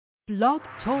Blog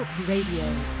Talk Radio.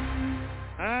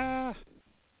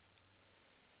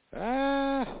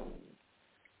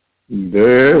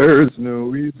 There's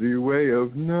no easy way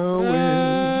of knowing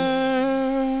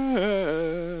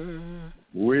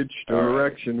which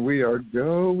direction we are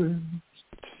going.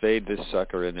 Fade this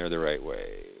sucker in there the right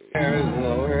way. There's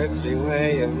no earthly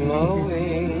way of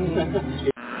knowing.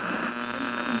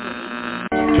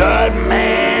 Good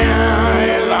man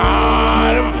is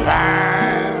out of time.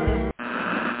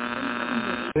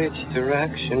 Which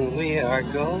direction we are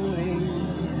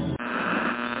going.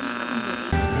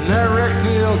 That wrecked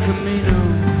the El Camino.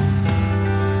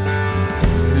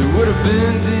 It would have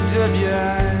been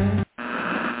DWI.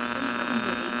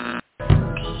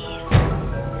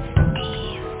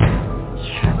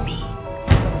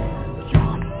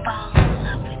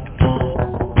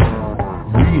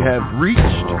 We have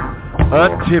reached a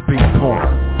tipping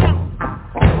point.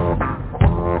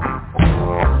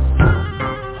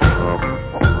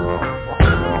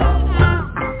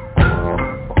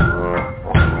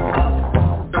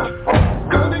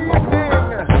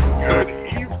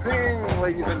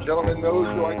 Gentlemen, those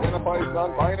who identify as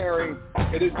non-binary,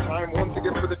 it is time once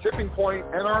again for the tipping point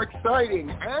and our exciting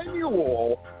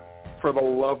annual For the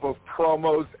Love of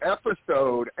Promos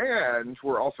episode, and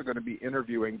we're also going to be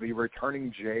interviewing the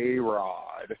returning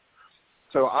J-Rod.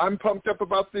 So I'm pumped up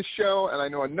about this show, and I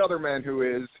know another man who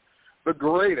is the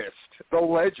greatest, the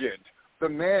legend, the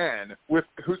man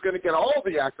who's going to get all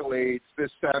the accolades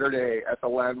this Saturday at the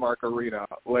Landmark Arena,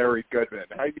 Larry Goodman.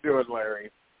 How you doing,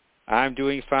 Larry? I'm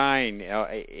doing fine.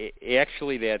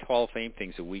 Actually, that Hall of Fame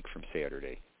thing's a week from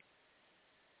Saturday.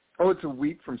 Oh, it's a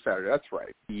week from Saturday. That's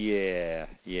right. Yeah.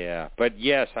 But,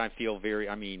 yes, I feel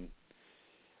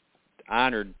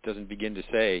honored doesn't begin to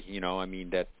say,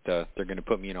 that they're going to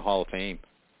put me in a Hall of Fame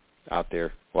out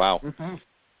there. Wow. Mm-hmm.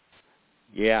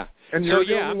 Yeah. And you're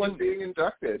the only one being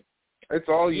inducted. It's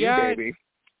all you, baby.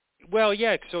 Well,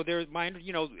 yeah. So there's when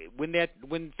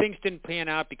things didn't pan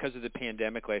out because of the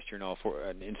pandemic last year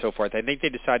and so forth, I think they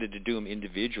decided to do them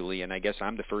individually, and I guess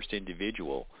I'm the first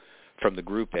individual from the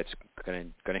group that's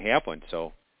going to have one.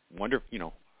 So, Let's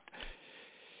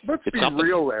be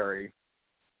real, Larry.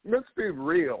 Let's be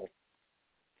real.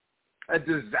 A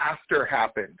disaster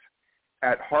happened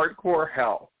at Hardcore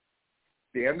Hell.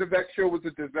 The end of that show was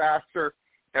a disaster,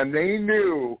 and they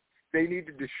knew they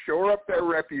needed to shore up their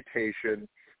reputation.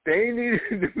 They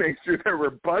needed to make sure there were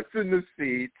butts in the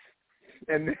seats,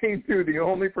 and they knew the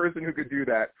only person who could do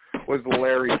that was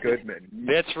Larry Goodman.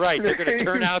 That's right. They're going to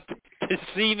turn out to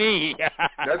see me.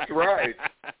 That's right.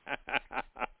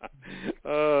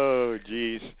 Oh,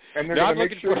 geez. And they're going to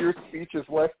make sure your speech is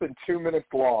less than 2 minutes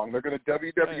long. They're going to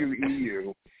WWE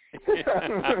you.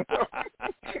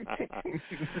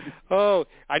 Oh,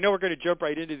 I know we're going to jump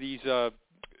right into these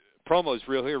promos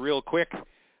real quick.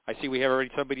 I see we have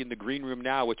already somebody in the green room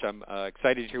now, which I'm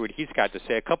excited to hear what he's got to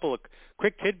say. A couple of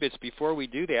quick tidbits before we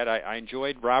do that. I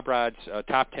enjoyed Rob Rod's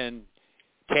top 10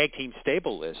 tag team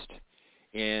stable list.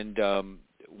 And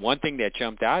one thing that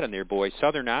jumped out on there, boys,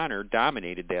 Southern Honor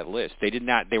dominated that list. They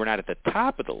were not at the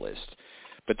top of the list,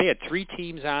 but they had 3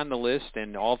 teams on the list,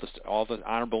 and all the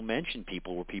honorable mention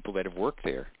people were people that have worked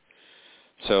there.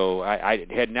 So I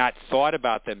had not thought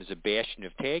about them as a bastion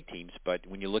of tag teams, but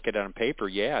when you look at it on paper,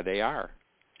 yeah, they are.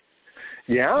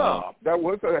 Yeah, that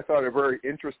was, I thought, a very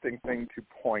interesting thing to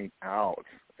point out.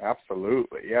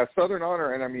 Absolutely. Yeah, Southern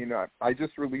Honor, and I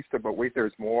just released it, but wait,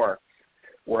 there's more,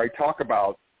 where I talk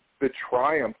about the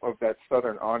triumph of that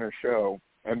Southern Honor show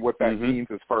and what that means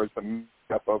as far as the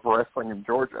makeup of wrestling in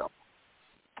Georgia.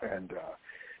 And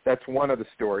that's one of the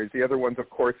stories. The other ones, of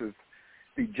course, is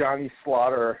the Johnny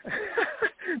Slaughter,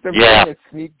 man that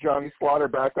sneaked Johnny Slaughter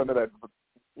back onto that,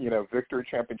 Victory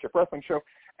Championship Wrestling show,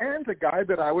 and a guy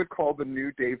that I would call the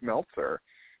new Dave Meltzer,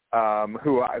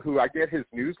 who I get his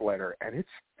newsletter, and it's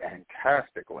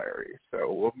fantastic, Larry.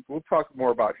 So we'll talk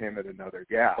more about him at another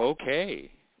gap.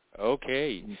 Okay.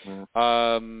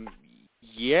 Mm-hmm.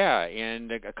 Yeah,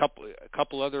 and a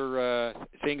couple other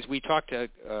things. We talked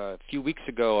a few weeks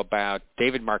ago about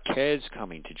David Marquez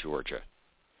coming to Georgia.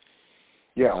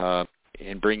 Yeah.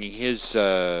 And bringing his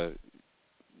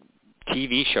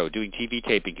TV show, doing TV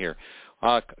taping here.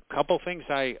 A couple things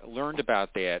I learned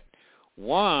about that.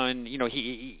 One,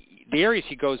 the areas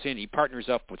he goes in, he partners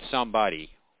up with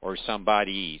somebody or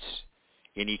somebodies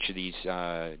in each of these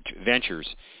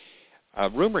ventures.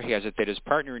 Rumor has it that his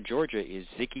partner in Georgia is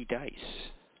Zicky Dice.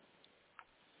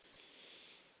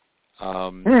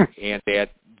 And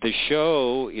that the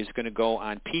show is going to go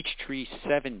on Peachtree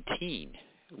 17,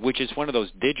 which is one of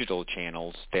those digital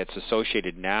channels that's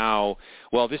associated now.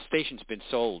 Well, this station's been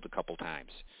sold a couple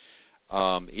times.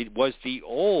 It was the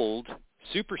old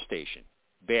Superstation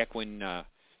back when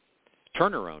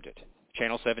Turner owned it,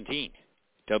 Channel 17,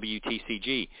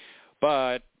 WTCG.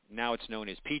 But now it's known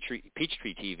as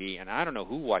Peachtree TV, and I don't know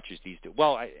who watches these.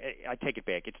 Well, I take it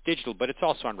back. It's digital, but it's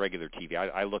also on regular TV.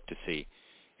 I look to see.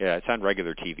 Yeah, it's on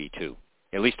regular TV, too,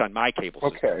 at least on my cable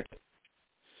system. Okay.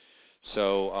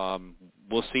 So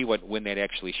we'll see when that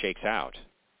actually shakes out.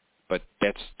 But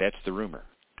that's the rumor.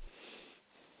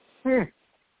 And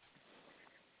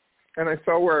I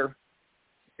saw where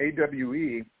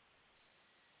AWE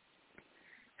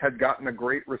had gotten a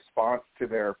great response to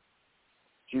their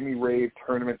Jimmy Rave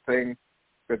tournament thing,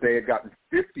 that they had gotten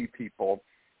 50 people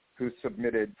who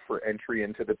submitted for entry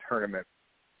into the tournament.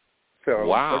 So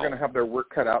wow. They're going to have their work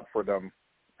cut out for them,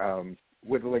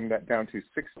 whittling that down to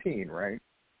 16, right?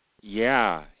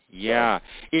 Yeah.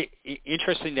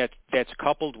 Interesting that's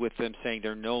coupled with them saying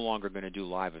they're no longer going to do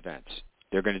live events.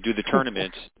 They're going to do the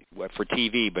tournaments for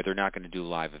TV, but they're not going to do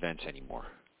live events anymore.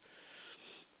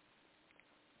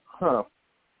 Huh.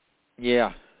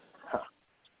 Yeah.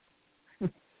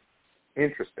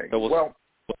 Interesting. So we'll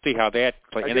see how that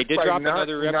plays. And they did drop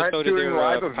another episode of their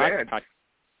live events.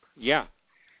 Yeah.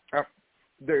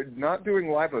 They're not doing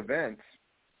live events.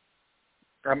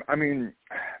 I mean,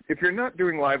 if you're not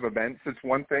doing live events, it's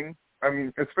one thing. I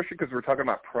mean, especially because we're talking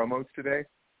about promos today,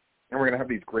 and we're going to have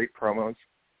these great promos.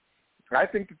 I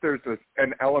think that there's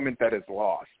an element that is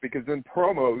lost, because then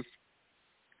promos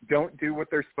don't do what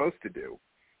they're supposed to do,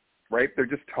 right? They're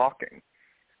just talking.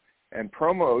 And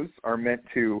promos are meant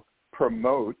to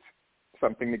promote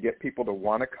something to get people to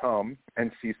want to come and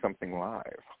see something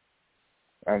live.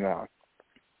 And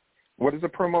what does a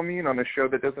promo mean on a show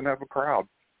that doesn't have a crowd?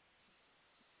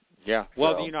 Yeah.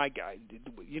 Well, So,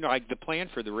 the plan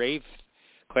for the Rave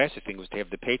Classic thing was to have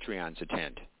the Patreons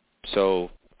attend. So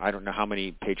I don't know how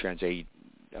many Patreons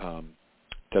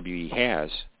AWE has.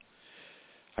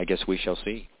 I guess we shall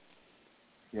see.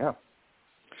 Yeah.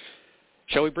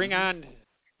 Shall we bring on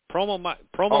promo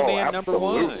man number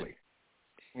one?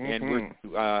 And we're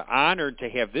honored to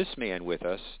have this man with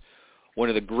us, one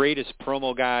of the greatest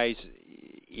promo guys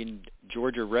in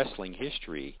Georgia wrestling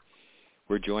history.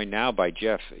 We're joined now by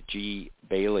Jeff G.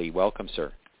 Baliey. Welcome,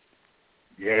 sir.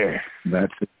 Yeah,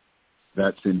 that's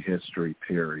in history,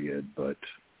 period, but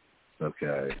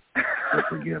okay. We'll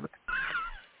forgive it.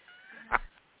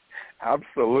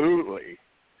 Absolutely.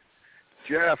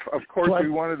 Jeff, of course, we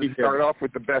wanted to start off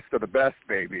with the best of the best,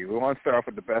 baby. We want to start off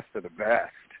with the best of the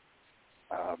best.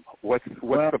 What's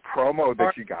the promo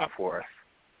that you got for us?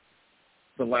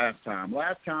 The last time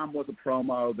was a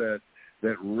promo that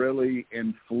really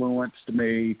influenced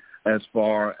me as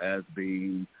far as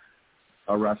being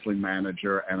a wrestling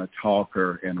manager and a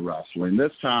talker in wrestling.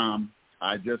 This time,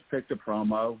 I just picked a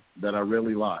promo that I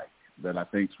really like, that I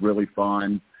think is really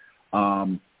fun.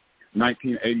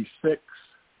 1986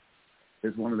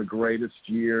 is one of the greatest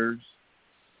years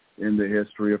in the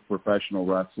history of professional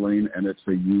wrestling, and it's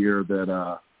a year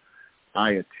that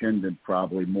I attended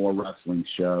probably more wrestling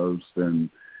shows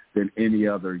than any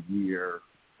other year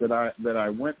that I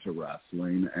went to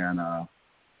wrestling, and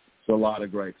so a lot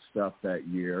of great stuff that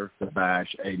year. The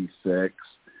Bash '86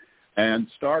 and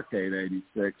Starrcade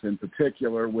 '86 in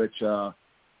particular, which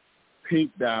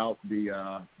peaked out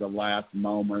the last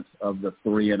moments of the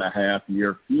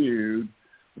 3.5-year feud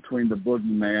between the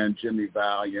Boogeyman, Jimmy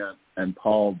Valiant, and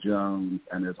Paul Jones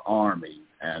and his army.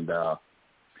 And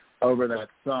over that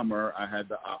summer, I had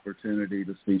the opportunity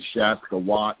to see Shaska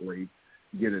Whatley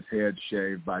get his head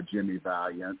shaved by Jimmy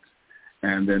Valiant,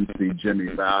 and then see Jimmy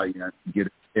Valiant get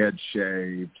his head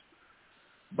shaved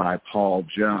by Paul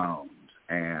Jones.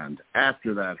 And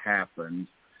after that happened,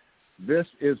 this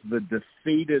is the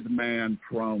defeated man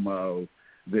promo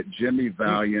that Jimmy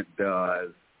Valiant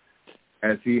does,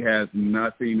 as he has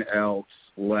nothing else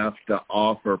left to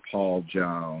offer Paul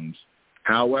Jones.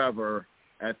 However,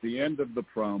 at the end of the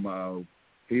promo,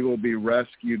 he will be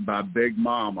rescued by Big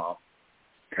Mama,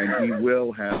 and he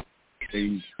will have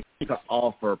things to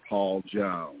offer Paul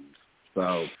Jones.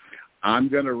 So I'm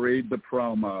going to read the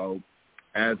promo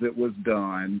as it was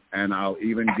done, and I'll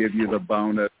even give you the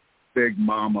bonus Big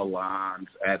Mama lines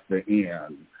at the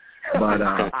end. But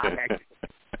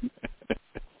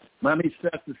let me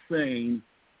set the scene.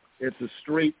 It's a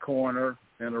street corner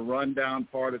in a rundown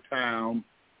part of town.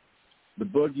 The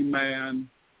Boogeyman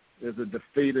is a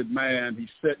defeated man. He's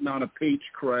sitting on a peach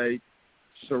crate,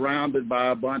 surrounded by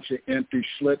a bunch of empty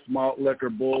Schlitz malt liquor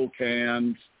bull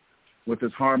cans with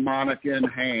his harmonica in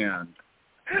hand.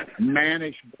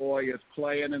 Manish Boy is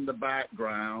playing in the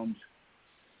background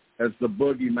as the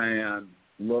Boogeyman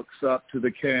looks up to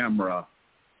the camera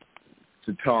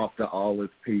to talk to all his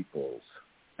peoples.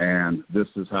 And this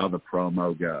is how the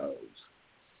promo goes.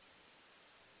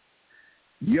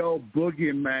 Your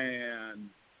boogeyman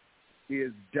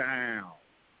is down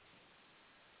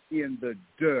in the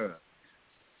dirt,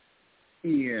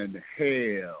 in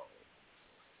hell.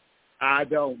 I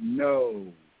don't know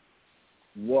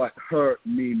what hurt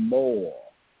me more,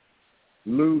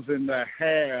 losing the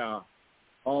hair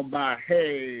on my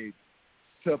head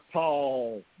to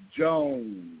Paul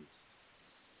Jones,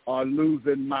 or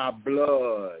losing my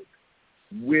blood,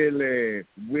 Willie,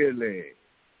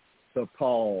 to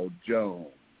Paul Jones.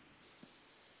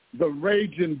 The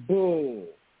Raging Bull,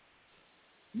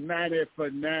 Manny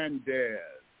Fernandez.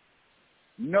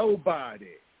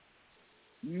 Nobody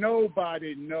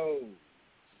knows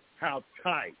how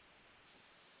tight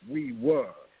we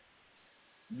were.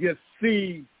 You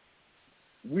see,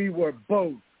 we were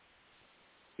both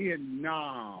in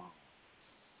Nam.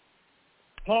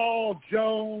 Paul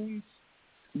Jones,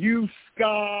 you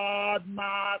scarred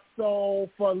my soul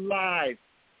for life.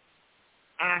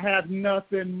 I have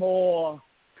nothing more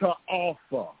to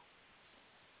offer.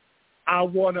 I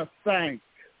want to thank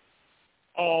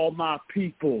all my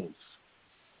peoples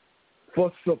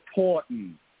for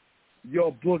supporting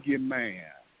your boogeyman.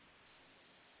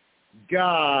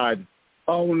 God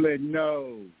only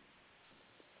knows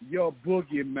your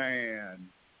boogeyman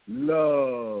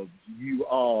loves you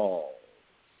all.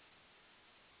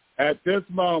 At this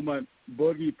moment,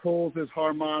 Boogie pulls his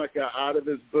harmonica out of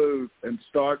his booth and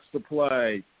starts to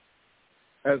play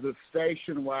as a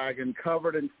station wagon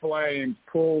covered in flames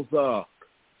pulls up,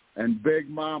 and Big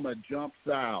Mama jumps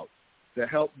out to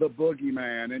help the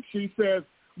boogeyman, and she says,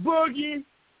 Boogie,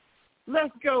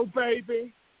 let's go,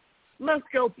 baby. Let's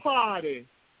go party.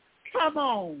 Come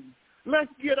on.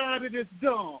 Let's get out of this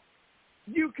dump.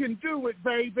 You can do it,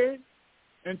 baby.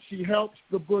 And she helps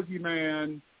the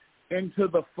boogeyman into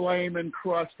the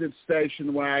flame-encrusted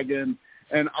station wagon,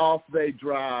 and off they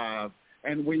drive.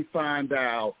 And we find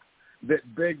out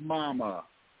that Big Mama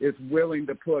is willing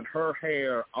to put her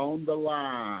hair on the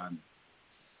line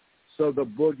so the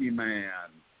boogeyman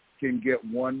can get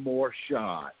one more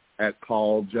shot at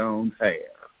Paul Jones' hair.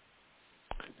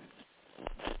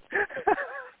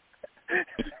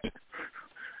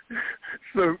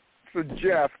 So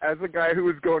Jeff, as a guy who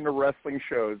was going to wrestling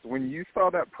shows, when you saw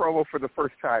that promo for the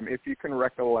first time, if you can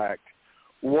recollect,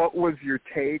 what was your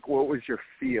take? What was your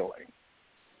feeling?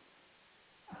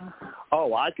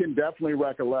 Oh, I can definitely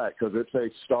recollect because it's a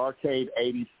Starrcade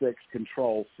 86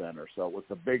 control center, so it's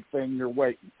a big thing you're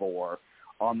waiting for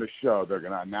on the show. They're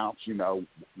going to announce,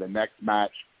 the next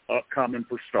match upcoming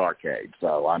for Starrcade.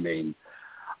 So, I mean,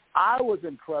 I was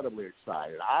incredibly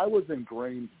excited. I was in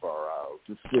Greensboro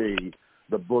to see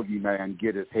the boogeyman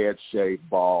get his head shaved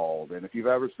bald, and if you've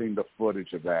ever seen the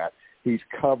footage of that, he's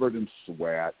covered in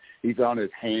sweat. He's on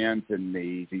his hands and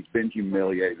knees. He's been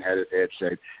humiliated and had his head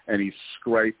shaved, and he's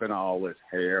scraping all his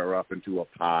hair up into a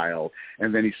pile,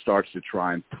 and then he starts to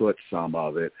try and put some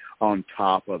of it on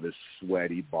top of his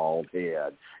sweaty, bald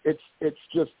head. It's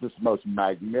just this most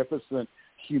magnificent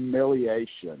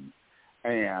humiliation,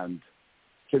 and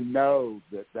to know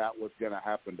that that was going to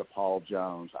happen to Paul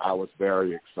Jones, I was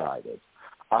very excited.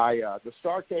 The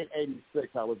Starrcade 86,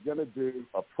 I was going to do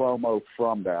a promo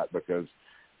from that because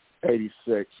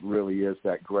 86 really is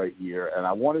that great year, and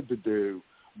I wanted to do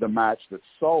the match that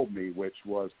sold me, which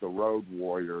was the Road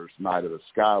Warriors Night of the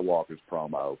Skywalkers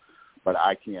promo, but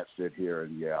I can't sit here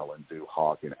and yell and do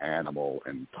Hawk and Animal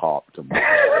and talk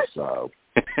tomorrow, so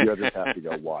you'll just have to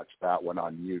go watch that one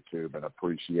on YouTube and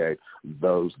appreciate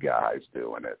those guys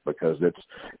doing it because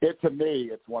to me,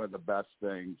 it's one of the best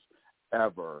things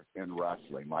ever in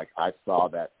wrestling. Like, I saw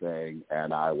that thing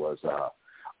and I was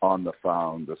on the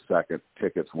phone the second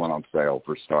tickets went on sale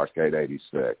for Starrcade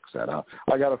 86, and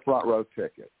I got a front row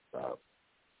ticket. So,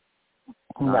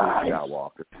 nice.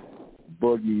 Skywalker,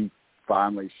 Boogie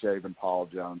finally shaving Paul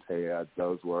Jones' head.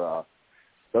 Those were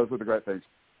the great things.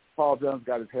 Paul Jones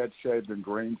got his head shaved in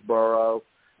Greensboro,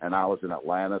 and I was in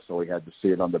Atlanta, so we had to see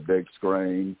it on the big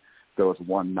screen. There was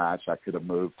one match I could have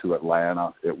moved to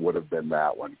Atlanta. It would have been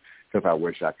that one because I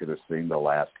wish I could have seen the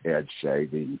last head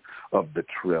shaving of the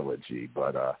trilogy,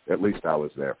 but at least I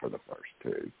was there for the first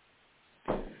two.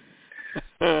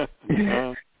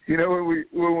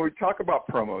 When we talk about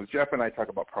promos, Jeff and I talk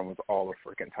about promos all the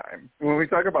freaking time. When we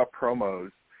talk about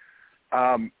promos,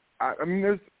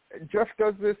 Jeff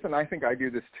does this, and I think I do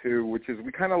this too, which is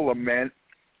we kind of lament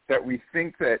that we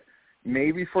think that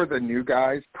maybe for the new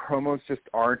guys, promos just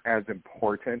aren't as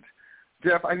important.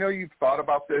 Jeff, I know you've thought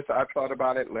about this. I've thought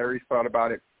about it. Larry's thought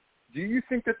about it. Do you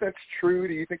think that that's true?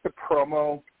 Do you think the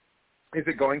promo, is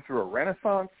it going through a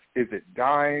renaissance? Is it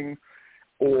dying?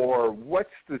 Or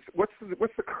what's the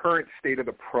current state of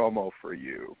the promo for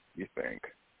you think?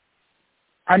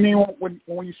 I mean,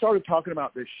 when you started talking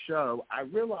about this show, I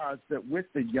realized that with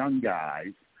the young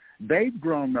guys, they've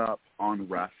grown up on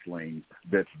wrestling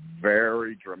that's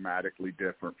very dramatically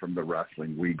different from the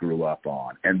wrestling we grew up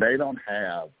on. And they don't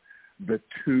have the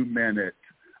 2-minute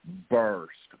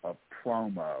burst of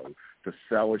promo to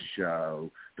sell a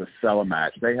show, to sell a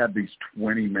match. They have these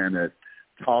 20-minute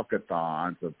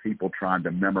talkathons of people trying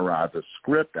to memorize a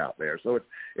script out there. So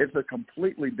it's a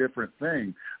completely different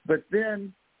thing. But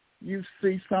then you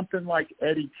see something like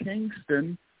Eddie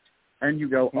Kingston, and you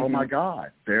go, oh, my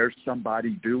God, there's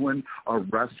somebody doing a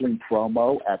wrestling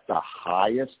promo at the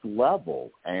highest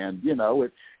level. And, you know,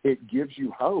 it gives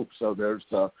you hope. So there's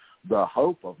the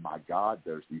hope of, my God,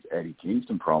 there's these Eddie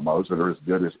Kingston promos that are as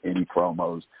good as any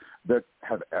promos that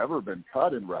have ever been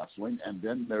cut in wrestling. And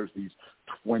then there's these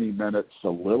 20-minute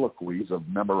soliloquies of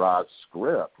memorized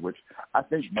script, which I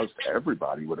think most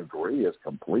everybody would agree is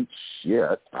complete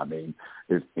shit. I mean,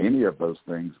 is any of those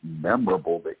things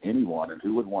memorable to anyone? And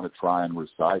who would want to try and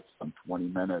recite some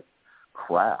 20-minute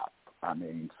crap? I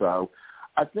mean, so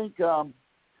I think the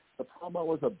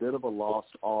promo is a bit of a lost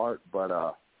art,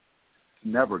 but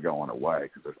never going away,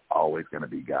 because there's always going to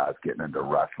be guys getting into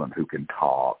wrestling who can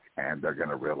talk, and they're going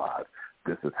to realize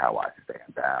this is how I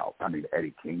stand out. I mean,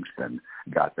 Eddie Kingston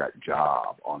got that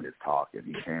job on his talk, and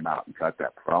he came out and cut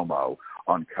that promo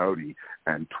on Cody,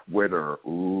 and Twitter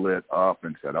lit up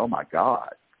and said, oh, my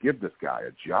God, give this guy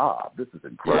a job. This is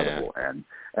incredible. Yeah.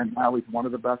 And now he's one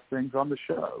of the best things on the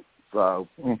show. So,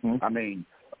 I mean,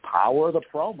 power of the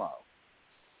promo.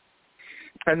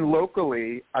 And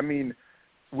locally, I mean,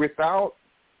 without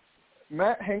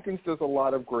Matt Hankins does a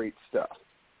lot of great stuff,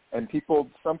 and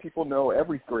some people know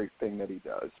every great thing that he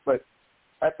does. But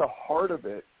at the heart of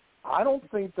it, I don't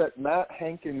think that Matt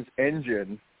Hankins'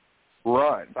 engine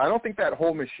runs. I don't think that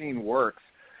whole machine works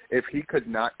if he could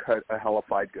not cut a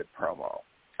hellified good promo.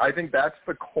 I think that's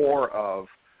the core of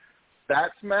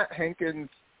that's Matt Hankins'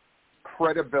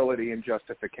 credibility and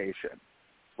justification,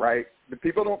 right? The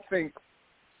people don't think,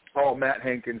 oh, Matt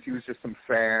Hankins, he was just some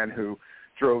fan who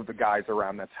drove the guys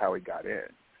around, that's how he got in.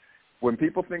 When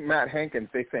people think Matt Hankins,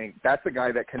 they think that's a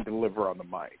guy that can deliver on the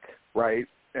mic, right?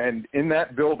 And in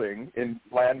that building, in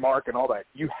Landmark and all that,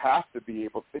 you have to be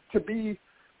able to be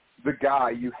the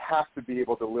guy. You have to be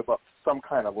able to live up to some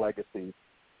kind of legacy.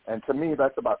 And to me,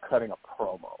 that's about cutting a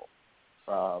promo.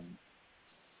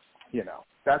 You know,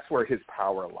 that's where his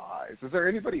power lies. Is there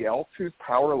anybody else whose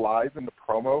power lies in the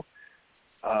promo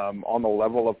on the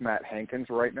level of Matt Hankins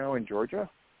right now in Georgia?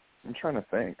 I'm trying to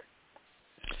think.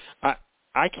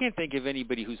 I can't think of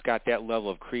anybody who's got that level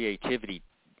of creativity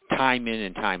time in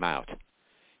and time out.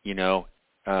 You know,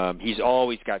 he's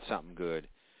always got something good.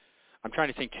 I'm trying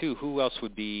to think, too, who else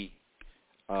would be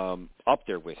up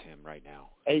there with him right now?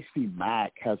 AC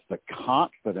Mack has the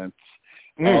confidence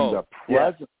and the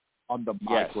presence on the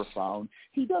microphone.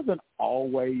 He doesn't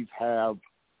always have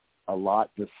a lot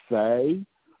to say,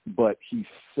 but he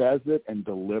says it and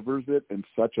delivers it in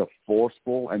such a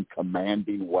forceful and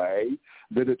commanding way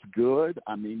that it's good.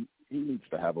 I mean, he needs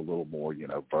to have a little more, you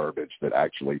know, verbiage that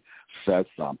actually says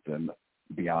something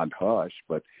beyond hush,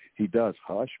 but he does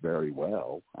hush very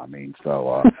well. I mean,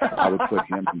 so I would put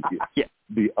him in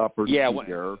the upper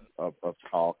tier of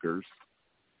talkers.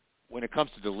 When it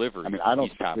comes to delivery, I mean, I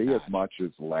don't see as much as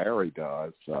Larry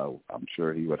does, so I'm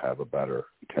sure he would have a better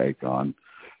take on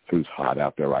who's hot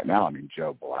out there right now. I mean,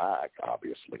 Joe Black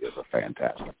obviously is a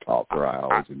fantastic talker. I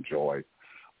always enjoy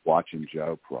watching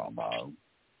Joe promo.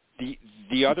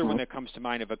 The other one that comes to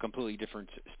mind of a completely different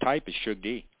type is Suge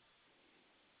D.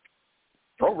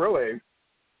 Oh, really?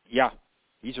 Yeah,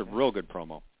 he's a real good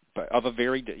promo, but of a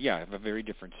very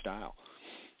different style.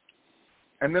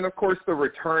 And then, of course, the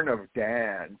return of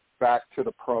Dan back to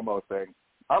the promo thing.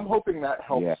 I'm hoping that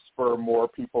helps spur more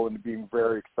people into being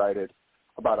very excited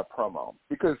about a promo.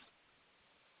 Because,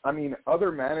 I mean,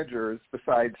 other managers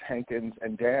besides Hankins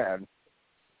and Dan,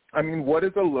 I mean, what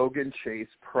does a Logan Chase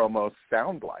promo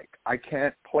sound like? I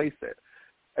can't place it.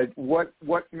 What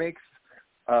makes,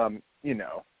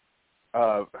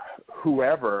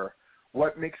 whoever,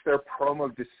 what makes their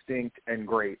promo distinct and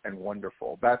great and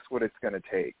wonderful? That's what it's going to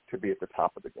take to be at the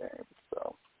top of the game.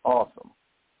 So, awesome.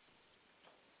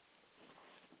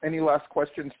 Any last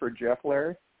questions for Jeff,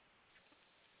 Larry?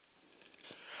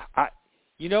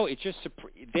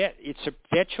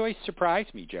 That choice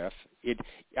surprised me, Jeff.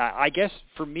 I guess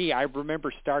for me, I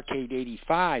remember Starrcade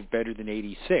 '85 better than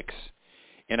 '86,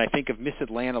 and I think of Miss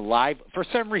Atlanta Live. For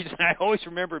some reason, I always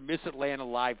remember Miss Atlanta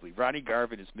Lively. Ronnie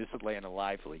Garvin is Miss Atlanta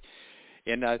Lively,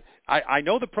 and I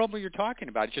know the promo you're talking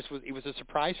about. It was a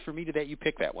surprise for me that you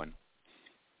picked that one.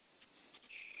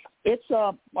 It's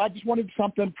I just wanted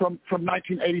something from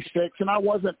 1986, and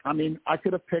I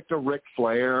could have picked a Ric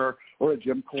Flair or a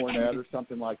Jim Cornette or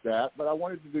something like that, but I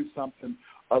wanted to do something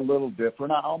a little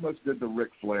different. I almost did the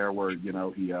Ric Flair where,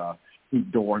 he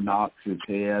door knocks his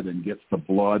head and gets the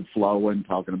blood flowing,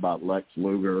 talking about Lex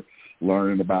Luger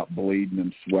learning about bleeding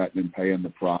and sweating and paying the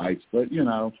price. But,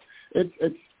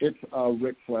 it's a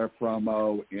Ric Flair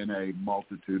promo in a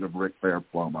multitude of Ric Flair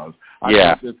promos.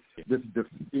 I think this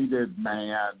defeated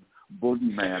man,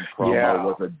 boogeyman promo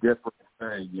was a different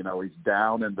thing. He's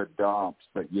down in the dumps,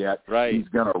 but yet he's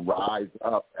going to rise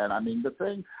up. And, the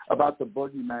thing about the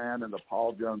boogeyman and the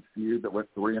Paul Jones feud that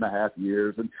went 3.5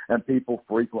 years, and people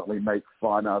frequently make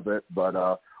fun of it,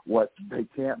 but what they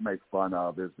can't make fun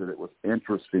of is that it was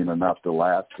interesting enough to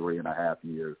last 3.5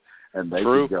 years, and they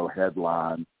could go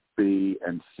headline B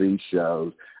and C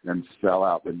shows and sell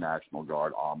out the National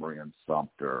Guard, Armory and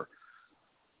Sumter,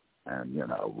 and,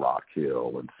 Rock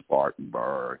Hill and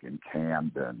Spartanburg and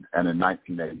Camden. And in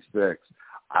 1986,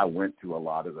 I went to a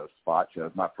lot of those spot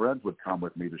shows. My friends would come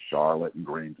with me to Charlotte and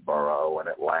Greensboro and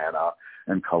Atlanta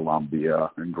and Columbia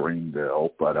and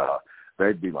Greenville, but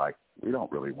they'd be like, we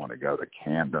don't really want to go to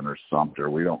Camden or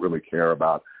Sumter. We don't really care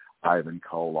about Ivan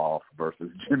Koloff versus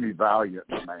Jimmy Valiant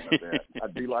in the main event.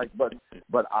 I'd be like, but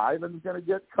Ivan's going to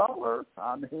get color.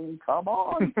 Come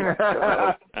on.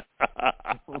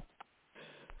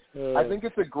 I think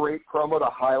it's a great promo to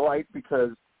highlight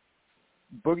because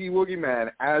Boogie Woogie Man,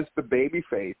 as the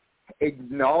babyface,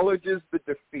 acknowledges the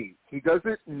defeat. He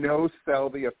doesn't no-sell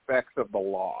the effects of the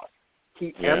loss.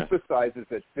 He emphasizes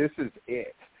that this is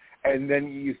it. And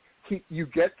then you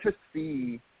get to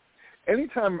see,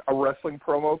 anytime a wrestling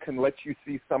promo can let you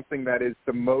see something that is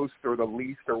the most or the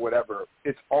least or whatever,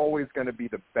 it's always going to be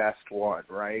the best one,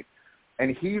 right?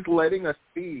 And he's letting us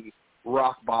see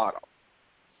rock bottom.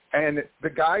 And the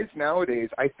guys nowadays,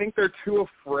 I think they're too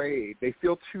afraid. They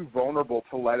feel too vulnerable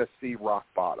to let us see rock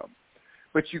bottom.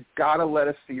 But you got to let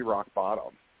us see rock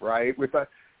bottom, right?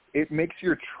 It makes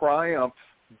your triumph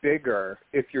bigger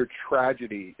if your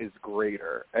tragedy is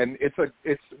greater. And it's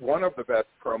one of the best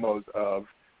promos of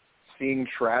seeing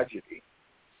tragedy.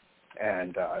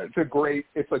 And it's a great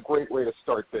way to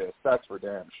start this. That's for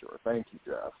damn sure. Thank you,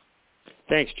 Jeff.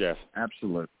 Thanks, Jeff.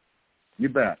 Absolutely. You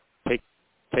bet.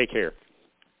 Take care.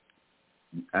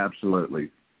 Absolutely.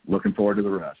 Looking forward to the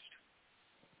rest.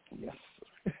 Yes.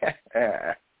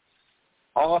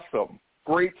 Awesome.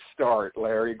 Great start,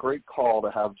 Larry. Great call to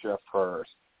have Jeff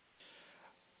first.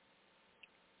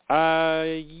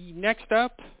 Next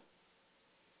up,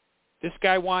 this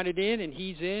guy wanted in, and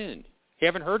he's in.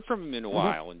 Haven't heard from him in a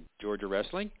while in Georgia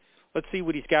Wrestling. Let's see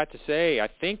what he's got to say. I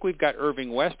think we've got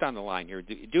Irving West on the line here.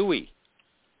 Do we?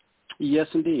 Yes,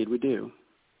 indeed, we do.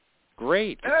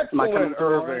 Great. Excellent,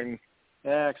 Irving.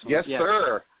 Excellent. Yes,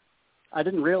 sir. I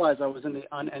didn't realize I was in the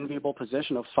unenviable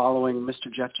position of following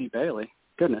Mr. Jeff G. Bailey.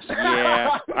 Goodness.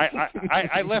 Yeah,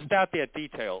 I left out that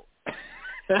detail.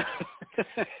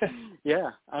 Yeah,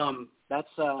 that's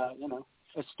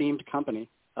esteemed company.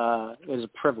 It is a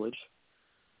privilege.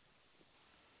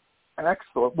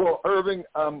 Excellent. Well, Irving,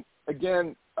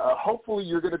 again, hopefully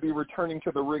you're going to be returning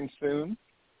to the ring soon.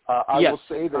 I will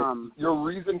say that your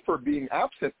reason for being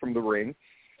absent from the ring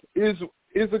is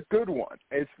a good one.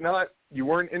 It's not, you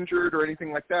weren't injured or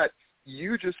anything like that.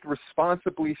 You just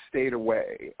responsibly stayed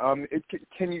away.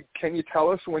 Can you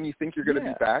tell us when you think you're going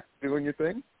to be back doing your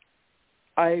thing?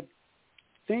 I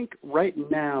think right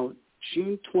now,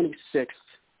 June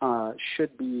 26th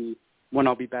should be when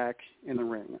I'll be back in the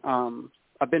ring.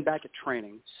 I've been back at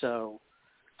training, so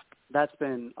that's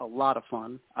been a lot of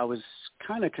fun. I was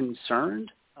kind of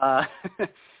concerned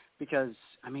because,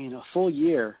 a full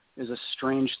year is a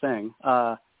strange thing.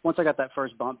 Once I got that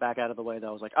first bump back out of the way, though,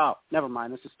 I was like, oh, never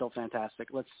mind. This is still fantastic.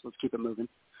 Let's keep it moving.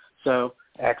 So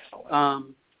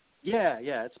excellent.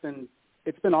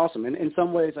 It's been awesome. And in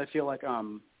some ways, I feel like I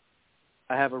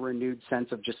have a renewed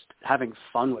sense of just having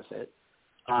fun with it,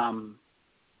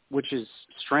 which is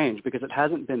strange because it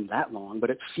hasn't been that long, but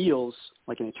it feels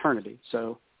like an eternity.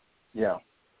 So yeah.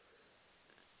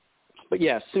 But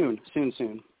yeah, soon.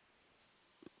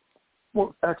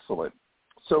 Well, excellent.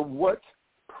 So what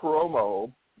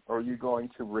promo are you going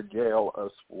to regale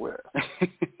us with?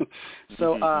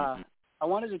 So I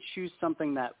wanted to choose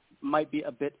something that might be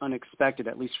a bit unexpected,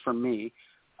 at least for me.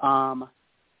 I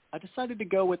decided to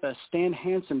go with a Stan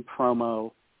Hansen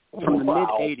promo from the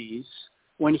mid-'80s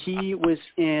when he was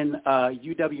in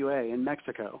UWA in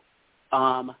Mexico.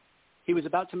 He was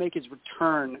about to make his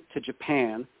return to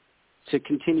Japan to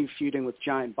continue feuding with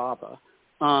Giant Baba.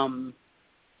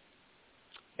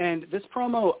 And this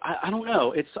promo, I don't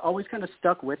know, it's always kind of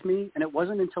stuck with me, and it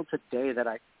wasn't until today that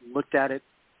I looked at it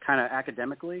kind of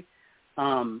academically.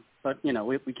 But, you know,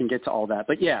 we can get to all that.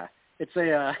 But, yeah, it's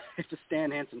a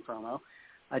Stan Hansen promo.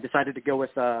 I decided to go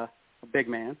with a big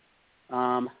man.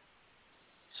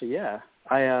 So, yeah,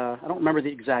 I don't remember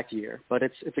the exact year, but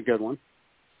it's a good one.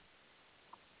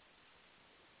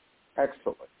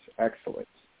 Excellent.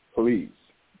 Please.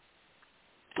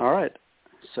 All right.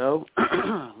 So,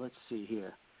 let's see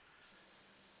here.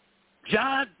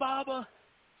 Giant Baba,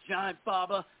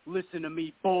 listen to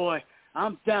me, boy.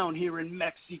 I'm down here in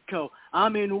Mexico.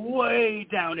 I'm way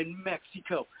down in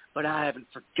Mexico. But I haven't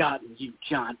forgotten you,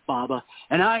 Giant Baba.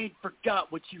 And I ain't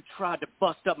forgot what you tried to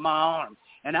bust up my arm.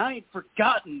 And I ain't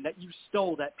forgotten that you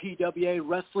stole that PWA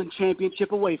Wrestling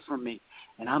Championship away from me.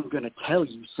 And I'm going to tell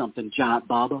you something, Giant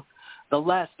Baba. The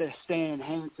last of Stan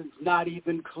Hansen's not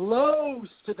even close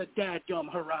to the dadgum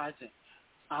horizon.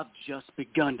 I've just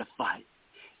begun to fight.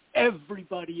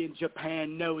 Everybody in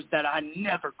Japan knows that I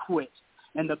never quit.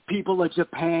 And the people of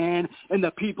Japan and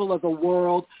the people of the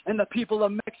world and the people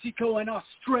of Mexico and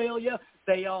Australia,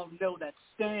 they all know that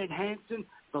Stan Hansen,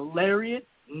 the Lariat,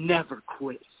 never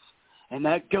quits. And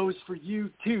that goes for you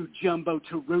too, Jumbo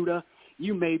Tsuruta.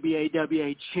 You may be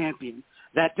AWA champion.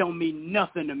 That don't mean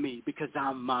nothing to me because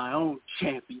I'm my own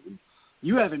champion.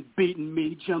 You haven't beaten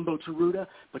me, Jumbo Tsuruta,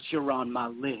 but you're on my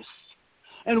list.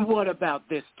 And what about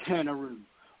this Tenaru,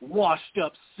 washed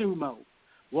up sumo?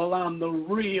 Well, I'm the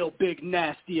real big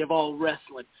nasty of all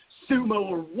wrestling, sumo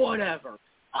or whatever.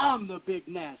 I'm the big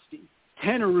nasty.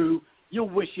 Tenaru, you'll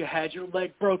wish you had your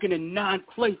leg broken in 9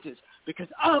 places because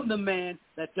I'm the man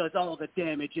that does all the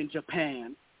damage in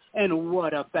Japan. And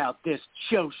what about this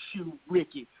Choshu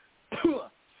Ricky?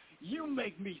 You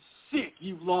make me sick,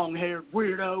 you long-haired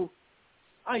weirdo.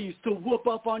 I used to whoop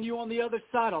up on you on the other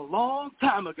side a long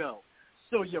time ago.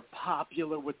 So you're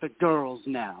popular with the girls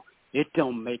now. It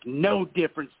don't make no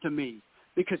difference to me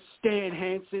because Stan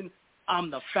Hansen,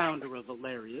 I'm the founder of the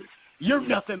Lariat. You're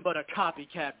nothing but a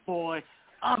copycat, boy.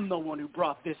 I'm the one who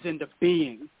brought this into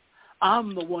being.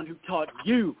 I'm the one who taught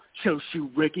you, Choshu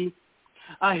Ricky.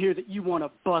 I hear that you want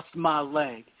to bust my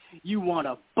leg. You want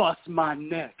to bust my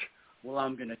neck. Well,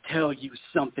 I'm going to tell you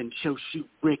something, Choshu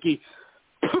Ricky.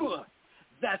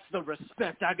 That's the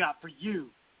respect I got for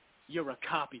you. You're a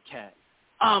copycat.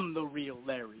 I'm the real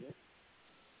Lariat.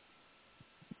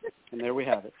 And there we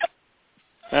have it.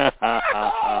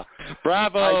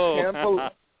 Bravo! I can't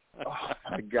believe. Oh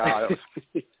my God!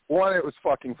 One, it was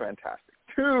fucking fantastic.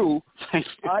 2,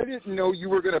 I didn't know you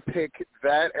were going to pick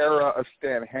that era of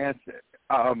Stan Hansen.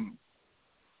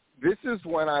 This is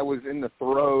when I was in the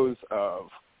throes of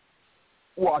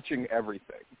watching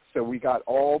everything. So we got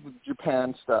all the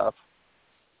Japan stuff.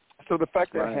 So the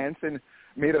fact that Hansen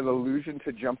made an allusion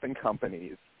to jumping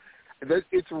companies,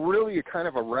 it's really a kind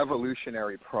of a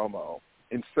revolutionary promo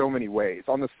in so many ways.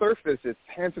 On the surface, it's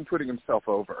Hansen putting himself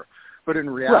over. But in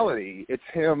reality, it's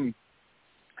him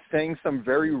saying some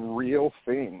very real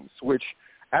things, which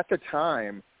at the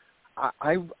time,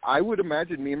 I would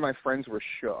imagine me and my friends were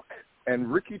shook.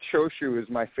 And Riki Choshu is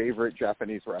my favorite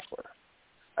Japanese wrestler.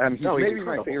 He's maybe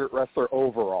my favorite wrestler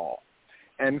overall.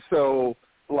 And so,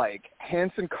 like,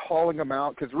 Hansen calling him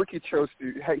out, because Riki Choshu,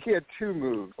 he had 2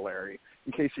 moves, Larry,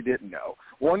 in case you didn't know.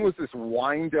 One was this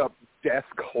wind-up death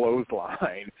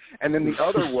clothesline, and then the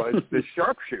other was the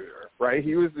sharpshooter, right?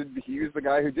 He was the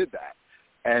guy who did that.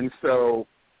 And so,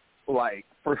 like,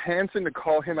 for Hansen to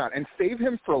call him out and save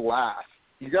him for last,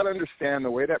 you got to understand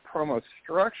the way that promo's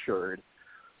structured.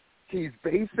 He's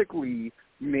basically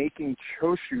making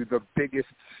Choshu the biggest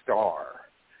star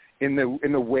in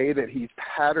the way that he's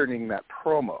patterning that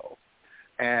promo.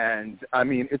 And, I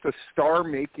mean, it's a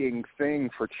star-making thing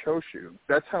for Choshu.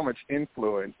 That's how much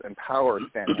influence and power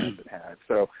Stan Hansen had.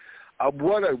 So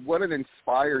what an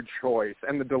inspired choice,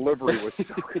 and the delivery was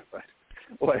so good.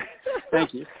 Like,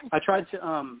 thank you. I tried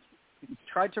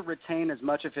to retain as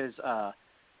much of his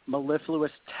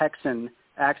mellifluous Texan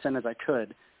accent as I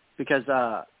could because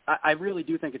I really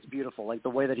do think it's beautiful. Like, the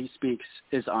way that he speaks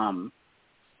is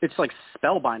it's like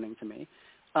spellbinding to me.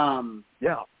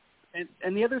 Yeah.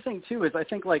 And the other thing, too, is I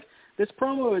think, like, this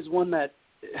promo is one that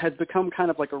has become kind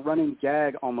of like a running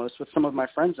gag almost with some of my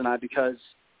friends and I because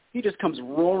he just comes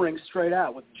roaring straight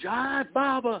out with Giant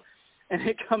Baba, and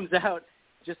it comes out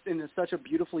just in such a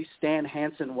beautifully Stan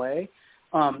Hansen way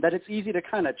that it's easy to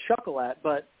kind of chuckle at.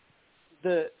 But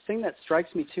the thing that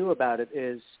strikes me, too, about it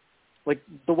is, like,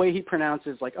 the way he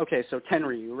pronounces, like, okay, so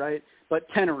Tenryu, right? But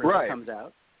Tenaru comes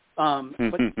out.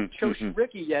 But Choshu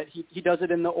Ricky, yet he does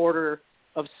it in the order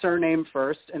of surname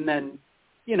first, and then,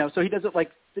 you know, so he does it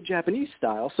like the Japanese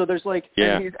style. So there's like,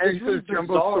 and he says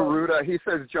Jumbo Tsuruta. He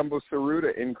says Jumbo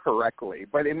Tsuruta incorrectly,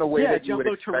 but in the way that you would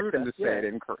expect him to say it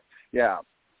incorrect. Yeah.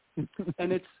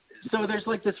 And so there's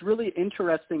like this really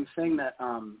interesting thing that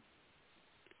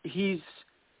he's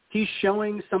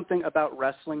showing something about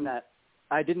wrestling that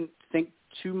I didn't think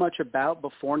too much about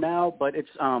before now, but it's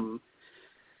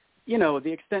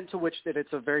the extent to which that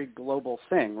it's a very global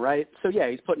thing, right? So yeah,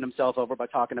 he's putting himself over by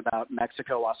talking about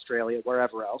Mexico, Australia,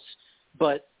 wherever else,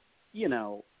 but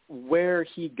where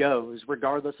he goes,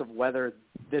 regardless of whether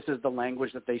this is the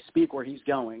language that they speak where he's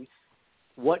going,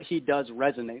 what he does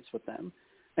resonates with them.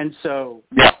 And so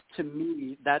to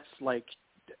me, that's like,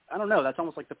 I don't know, that's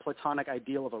almost like the platonic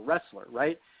ideal of a wrestler,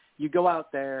 right? You go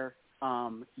out there,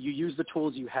 you use the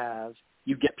tools you have,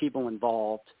 you get people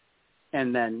involved,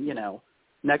 and then,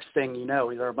 next thing you know,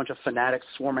 there are a bunch of fanatics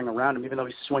swarming around him, even though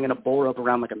he's swinging a bull rope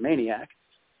around like a maniac.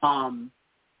 And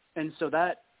so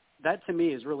that to me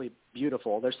is really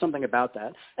beautiful. There's something about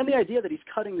that. And the idea that he's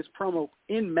cutting this promo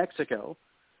in Mexico,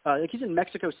 like he's in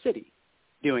Mexico City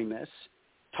doing this,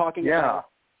 talking about,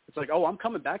 it's like, oh, I'm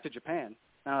coming back to Japan,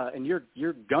 and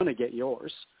you're going to get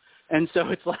yours. And so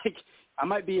it's like, I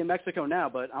might be in Mexico now,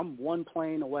 but I'm one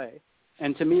plane away.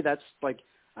 And to me, that's like,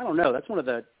 I don't know, that's one of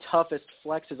the toughest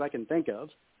flexes I can think of,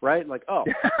 right? Like, oh,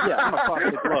 yeah, I'm across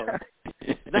the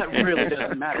globe. That really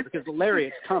doesn't matter because the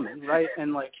lariat's coming, right?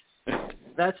 And like,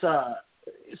 that's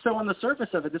so on the surface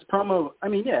of it, this promo, I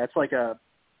mean, yeah, it's like a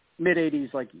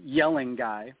mid-'80s like yelling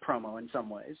guy promo in some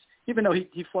ways, even though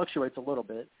he fluctuates a little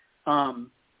bit.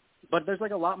 But there's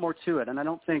like a lot more to it, and I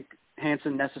don't think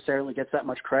Hansen necessarily gets that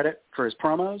much credit for his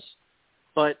promos,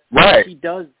 but he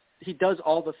does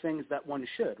all the things that one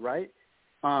should, right?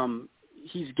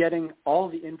 He's getting all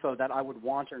the info that I would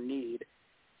want or need.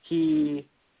 He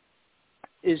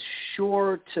is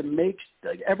sure to make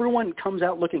everyone comes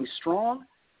out looking strong,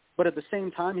 but at the same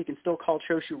time, he can still call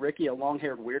Choshu Ricky a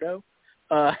long-haired weirdo.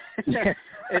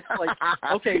 It's like,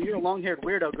 okay, you're a long-haired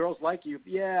weirdo. Girls like you.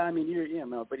 Yeah, I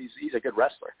mean, but he's a good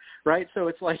wrestler, right? So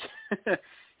it's like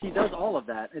he does all of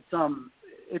that.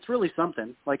 It's really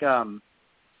something. Like,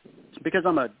 because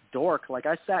I'm a dork, like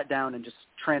I sat down and just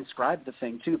transcribed the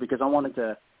thing too because I wanted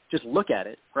to just look at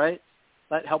it, right?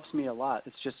 That helps me a lot.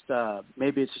 It's just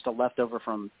maybe it's just a leftover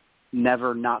from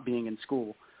never not being in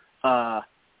school.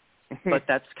 But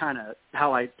that's kind of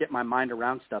how I get my mind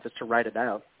around stuff is to write it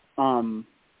out.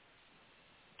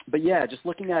 But yeah, just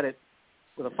looking at it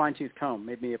with a fine-tooth comb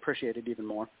made me appreciate it even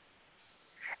more.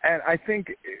 And I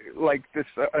think, like this,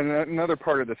 another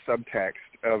part of the subtext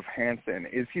of Hansen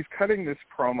is he's cutting this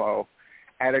promo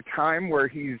at a time where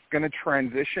he's going to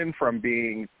transition from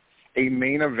being a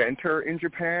main eventer in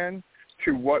Japan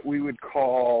to what we would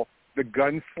call the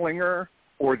gunslinger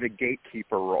or the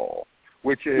gatekeeper role,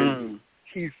 which is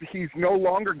he's no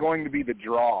longer going to be the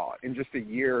draw in just a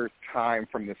year's time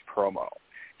from this promo.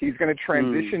 He's going to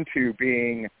transition to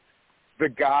being the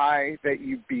guy that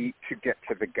you beat to get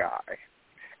to the guy.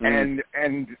 And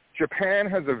Japan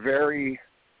has a very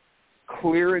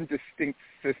clear and distinct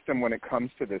system when it comes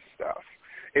to this stuff.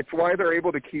 It's why they're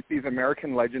able to keep these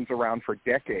American legends around for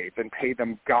decades and pay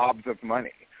them gobs of money.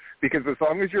 Because as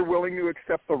long as you're willing to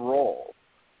accept the role,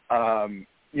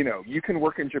 you can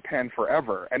work in Japan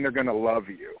forever, and they're going to love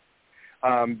you.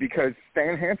 Because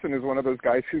Stan Hansen is one of those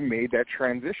guys who made that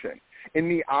transition. In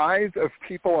the eyes of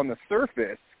people on the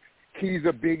surface, he's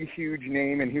a big, huge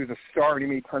name, and he was a star, and he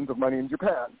made tons of money in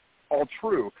Japan. All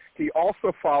true. He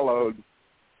also followed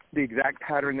the exact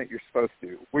pattern that you're supposed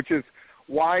to, which is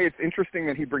why it's interesting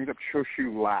that he brings up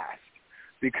Choshu last,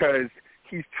 because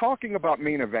he's talking about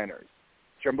main eventers.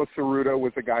 Jumbo Tsuruta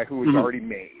was a guy who was already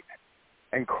made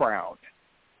and crowned.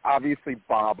 Obviously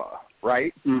Baba,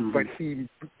 right? But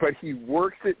he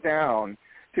works it down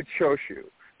to Choshu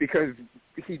because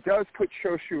he does put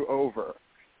Choshu over.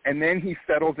 And then he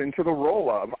settles into the role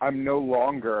of, I'm no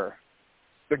longer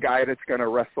the guy that's going to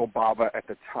wrestle Baba at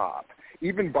the top.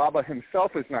 Even Baba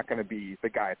himself is not going to be the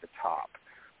guy at the top.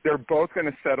 They're both going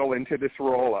to settle into this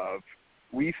role of,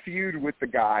 we feud with the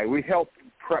guy. We help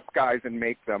prep guys and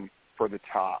make them for the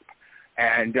top.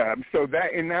 And so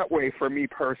that in that way, for me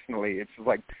personally, it's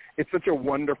like it's such a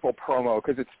wonderful promo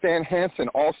because it's Stan Hansen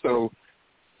also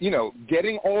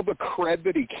getting all the cred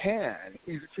that he can.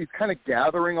 He's kind of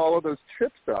gathering all of those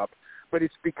chips up, but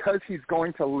it's because he's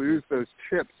going to lose those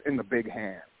chips in the big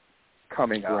hand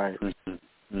coming up. Right.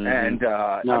 And,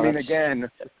 I mean, again,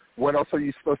 what else are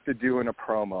you supposed to do in a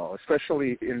promo,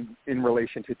 especially in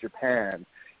relation to Japan,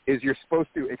 is you're supposed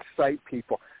to excite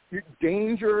people.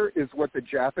 Danger is what the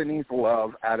Japanese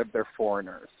love out of their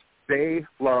foreigners. They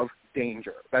love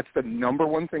danger. That's the number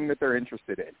one thing that they're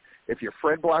interested in. If you're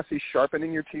Fred Blassie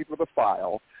sharpening your teeth with a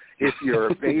file, if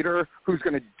you're Vader who's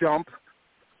going to dump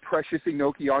Precious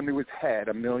Inoki onto his head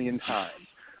 1,000,000 times,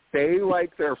 they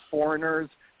like their foreigners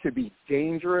to be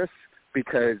dangerous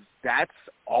because that's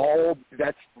the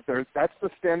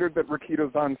standard that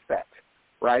Rikidozan set,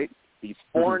 right? These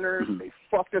foreigners, they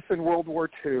fucked us in World War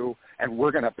II, and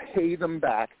we're going to pay them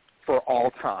back for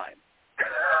all time.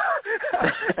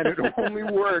 And it only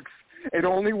works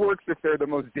if they're the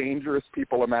most dangerous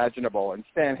people imaginable, and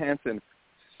Stan Hansen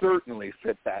certainly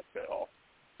fit that bill.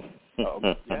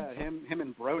 Yeah, him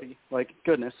and Brody, like,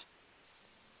 goodness.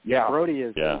 Yeah. Brody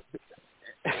is,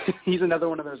 he's another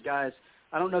one of those guys.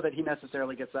 I don't know that he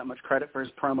necessarily gets that much credit for his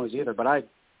promos either, but I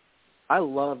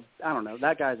love, I don't know,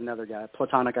 that guy's another guy,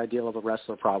 platonic ideal of a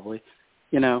wrestler probably.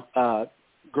 You know,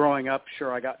 growing up,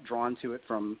 sure, I got drawn to it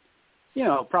from, you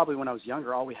know, probably when I was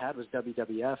younger, all we had was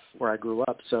WWF where I grew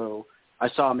up. So I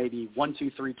saw maybe 1,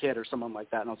 2, 3 Kid or someone like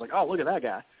that, and I was like, oh, look at that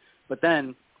guy. But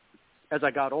then as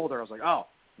I got older, I was like, oh,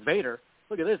 Vader,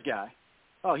 look at this guy.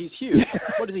 Oh, he's huge.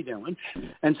 What is he doing?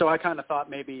 And so I kind of thought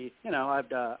maybe, you know,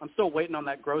 I'm still waiting on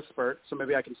that growth spurt, so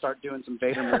maybe I can start doing some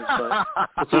Vader moves. But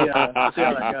we'll see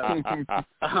how that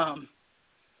goes.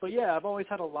 But yeah, I've always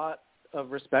had a lot of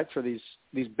respect for these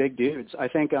big dudes. I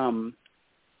think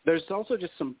there's also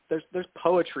just there's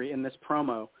poetry in this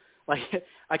promo. Like,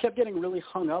 I kept getting really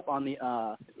hung up on the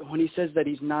when he says that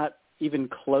he's not even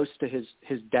close to his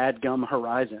dadgum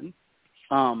horizon,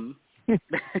 and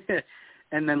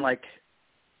then like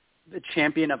the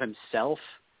champion of himself.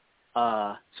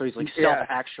 So he's like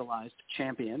self-actualized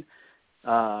champion.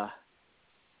 And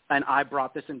I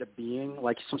brought this into being,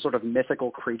 like some sort of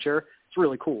mythical creature. It's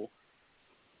really cool.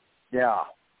 Yeah.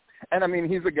 And I mean,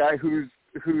 he's a guy whose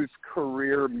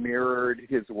career mirrored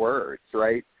his words,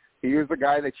 right? He was a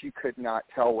guy that you could not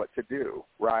tell what to do,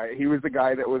 right? He was the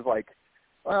guy that was like,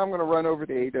 well, I'm going to run over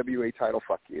the AWA title,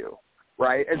 fuck you,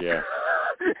 right? And yeah.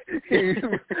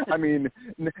 I mean,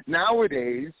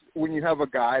 nowadays, when you have a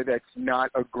guy that's not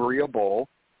agreeable,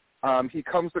 he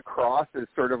comes across as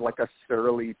sort of like a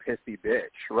surly, pissy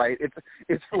bitch, right?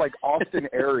 It's like Austin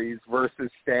Aries versus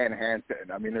Stan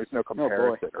Hansen. I mean, there's no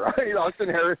comparison, right? Austin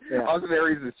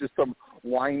Aries is just some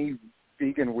whiny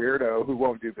vegan weirdo who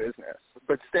won't do business.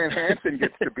 But Stan Hansen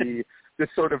gets to be this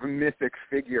sort of mythic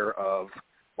figure of,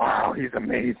 wow, he's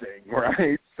amazing,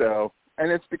 right? So,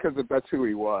 and it's because that's who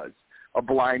he was. A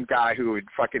blind guy who would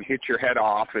fucking hit your head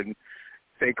off and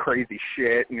say crazy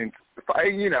shit and,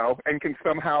 you know, and can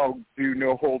somehow do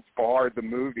No Holds Barred, the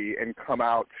movie, and come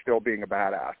out still being a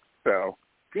badass. So,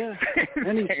 yeah,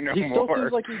 and he still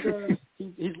seems like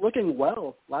he's looking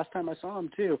well. Last time I saw him,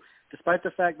 too, despite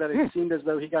the fact that it seemed as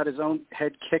though he got his own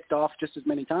head kicked off just as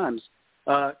many times.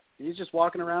 He's just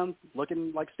walking around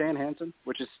looking like Stan Hansen,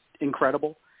 which is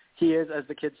incredible. He is, as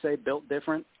the kids say, built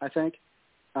different, I think.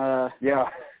 Yeah.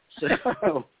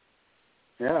 So,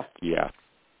 yeah.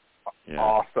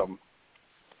 Awesome.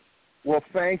 Well,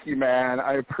 thank you, man.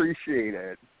 I appreciate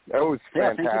it. That was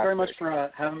fantastic. Yeah, thank you very much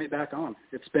for having me back on.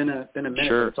 It's been a minute.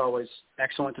 Sure. It's always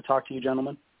excellent to talk to you,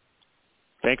 gentlemen.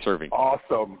 Thanks, Irving.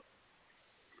 Awesome.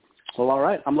 Well, all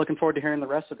right. I'm looking forward to hearing the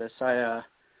rest of this.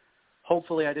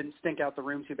 Hopefully I didn't stink out the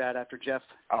room too bad after Jeff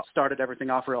started everything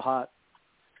off real hot.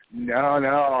 No.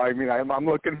 I mean, I'm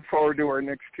looking forward to our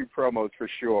next 2 promos for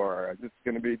sure.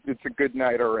 It's a good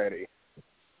night already.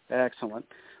 Excellent.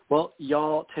 Well,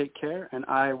 y'all take care, and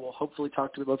I will hopefully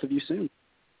talk to both of you soon.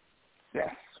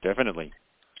 Yes. Definitely.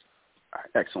 All right,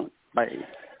 excellent. Bye.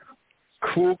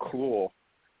 Cool.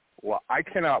 Well, I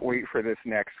cannot wait for this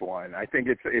next one. I think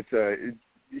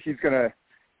he's going to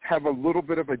have a little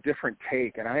bit of a different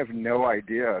take, and I have no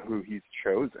idea who he's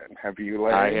chosen. Have you,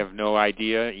 Larry? I have no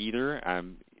idea either.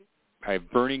 I have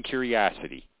burning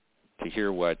curiosity to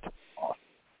hear what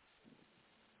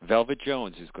Velvet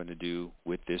Jones is going to do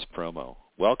with this promo.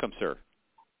 Welcome, sir.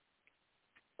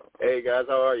 Hey, guys.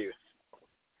 How are you?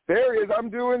 There he is. I'm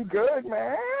doing good,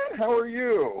 man. How are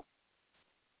you?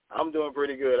 I'm doing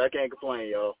pretty good. I can't complain,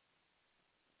 y'all.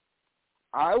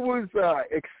 I was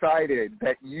excited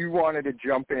that you wanted to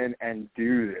jump in and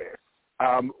do this.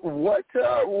 What's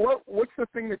the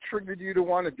thing that triggered you to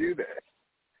want to do this?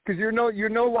 Because you're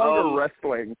no longer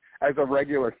wrestling as a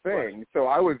regular thing, right. So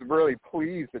I was really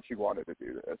pleased that you wanted to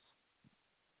do this.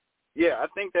 Yeah, I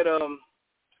think that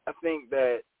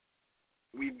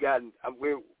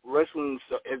wrestling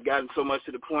has gotten so much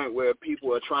to the point where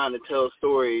people are trying to tell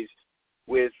stories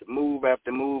with move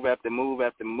after move after move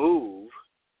after move,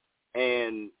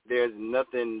 and there's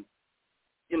nothing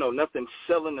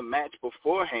selling the match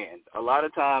beforehand. A lot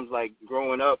of times, like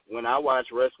growing up, when I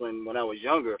watched wrestling when I was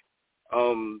younger,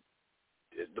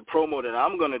 the promo that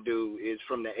I'm going to do is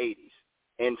from the 80s.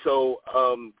 And so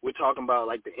we're talking about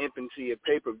like the infancy of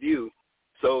pay-per-view.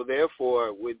 So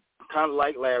therefore, with kind of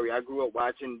like Larry, I grew up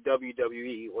watching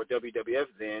WWE or WWF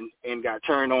then and got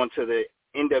turned on to the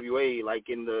NWA like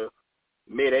in the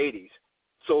mid-'80s.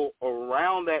 So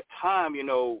around that time,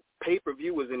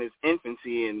 pay-per-view was in its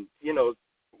infancy, and,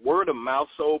 word of mouth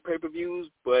sold pay-per-views,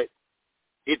 but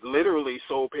it literally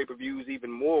sold pay-per-views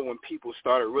even more when people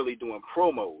started really doing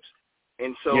promos.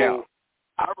 And so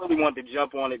I really wanted to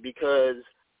jump on it because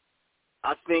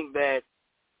I think that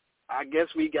I guess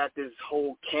we got this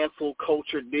whole cancel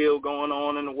culture deal going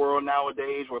on in the world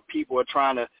nowadays where people are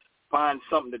trying to find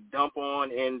something to dump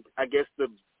on. And I guess the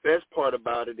best part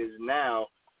about it is now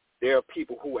there are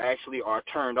people who actually are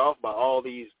turned off by all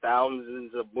these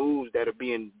thousands of moves that are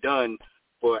being done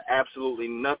for absolutely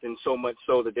nothing, so much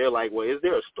so that they're like, well, is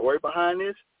there a story behind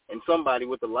this? And somebody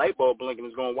with the light bulb blinking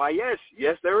is going, why, yes,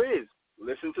 there is.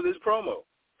 Listen to this promo.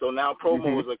 So now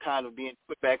promos are kind of being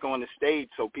put back on the stage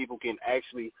so people can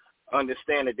actually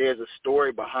understand that there's a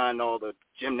story behind all the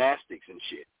gymnastics and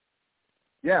shit.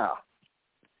 Yeah.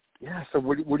 Yeah, so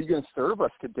what are you going to serve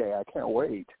us today? I can't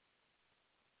wait.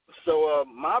 So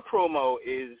my promo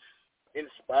is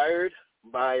inspired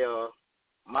by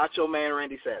Macho Man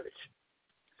Randy Savage.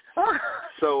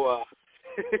 So,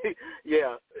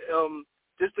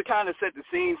 just to kind of set the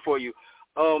scene for you,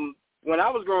 when I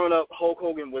was growing up, Hulk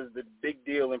Hogan was the big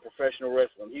deal in professional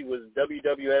wrestling. He was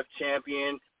WWF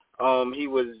champion. He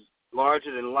was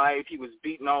larger than life. He was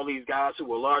beating all these guys who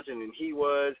were larger than he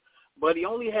was. But he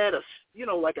only had a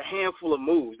handful of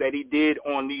moves that he did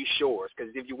on these shores.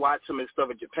 Because if you watch some of his stuff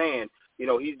in Japan,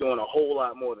 he's doing a whole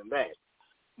lot more than that.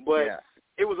 But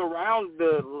it was around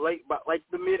the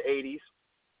mid-'80s,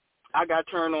 I got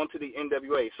turned on to the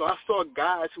NWA. So I saw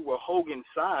guys who were Hogan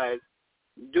size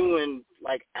doing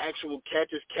like actual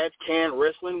catch-can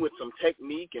wrestling with some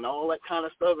technique and all that kind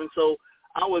of stuff. And so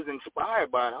I was inspired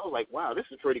by it. I was like, wow, this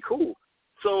is pretty cool.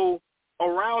 So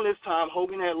around this time,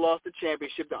 Hogan had lost the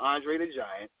championship to Andre the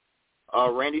Giant.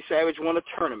 Randy Savage won a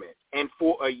tournament. And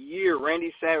for a year,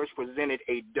 Randy Savage presented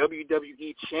a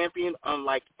WWE champion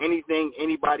unlike anything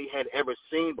anybody had ever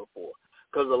seen before.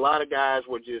 Because a lot of guys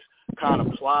were just kind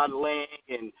of plodding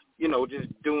and,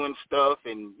 just doing stuff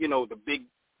and, the big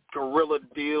gorilla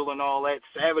deal and all that.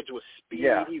 Savage was speed,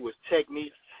 he was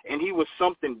technique, and he was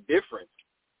something different.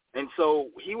 And so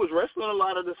he was wrestling a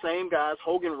lot of the same guys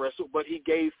Hogan wrestled, but he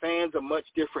gave fans a much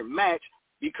different match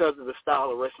because of the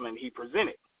style of wrestling he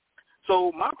presented.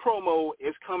 So my promo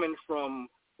is coming from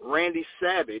Randy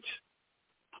Savage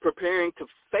preparing to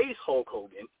face Hulk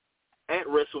Hogan at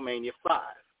WrestleMania 5.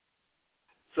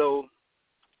 So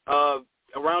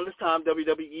around this time,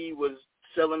 WWE was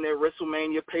selling their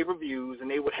WrestleMania pay-per-views, and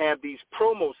they would have these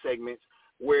promo segments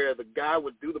where the guy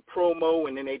would do the promo,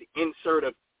 and then they'd insert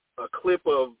a clip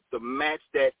of the match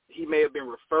that he may have been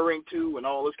referring to and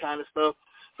all this kind of stuff.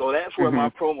 So that's where my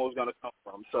promo is going to come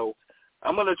from. So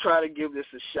I'm going to try to give this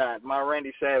a shot. My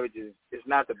Randy Savage is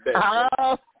not the best.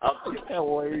 I can't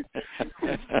wait.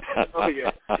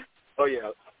 Oh,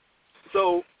 yeah.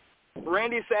 So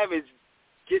Randy Savage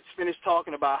gets finished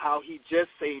talking about how he just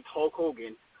saved Hulk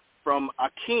Hogan from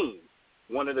Akeem,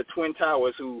 one of the Twin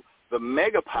Towers who the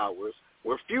Mega Powers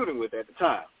were feuding with at the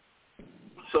time.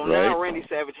 So now Randy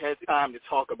Savage has time to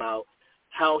talk about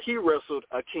how he wrestled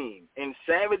Akeem. And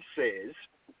Savage says,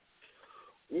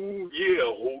 "Ooh, yeah,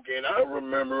 Hogan, I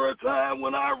remember a time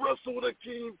when I wrestled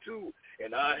Akeem too,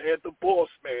 and I had the boss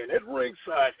man at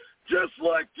ringside just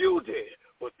like you did.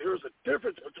 But there's a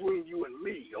difference between you and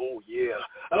me. Oh, yeah,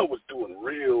 I was doing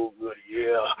real good,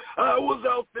 yeah. I was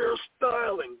out there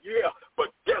styling, yeah.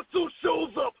 But guess who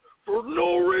shows up for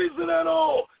no reason at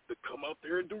all? To come out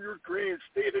there and do your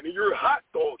grandstanding and your hot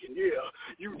dogging, yeah.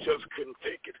 You just couldn't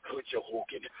take it, could you,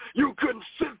 Hogan? You couldn't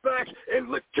sit back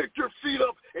and kick your feet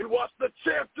up and watch the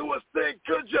champ do his thing,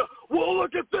 could you? Well,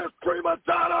 look at this, prima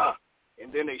donna."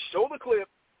 And then they show the clip,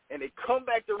 and they come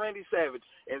back to Randy Savage,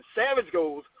 and Savage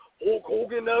goes, "Hulk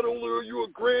Hogan, not only are you a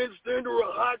grandstander,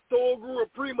 a hot dog, or a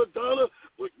prima donna,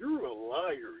 but you're a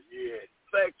liar, yeah.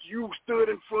 In fact, you stood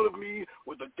in front of me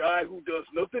with a guy who does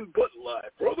nothing but lie,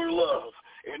 Brother Love.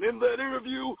 And in that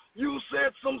interview, you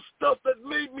said some stuff that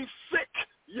made me sick.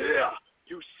 Yeah,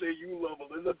 you say you love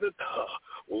Elizabeth.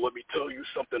 Well, let me tell you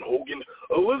something, Hogan.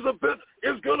 Elizabeth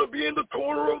is going to be in the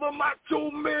corner of the Macho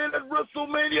Man at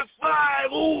WrestleMania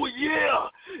 5. Oh, yeah.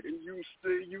 And you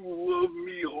say you love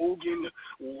me, Hogan.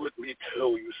 Well, let me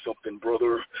tell you something,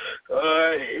 brother.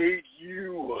 I hate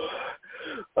you.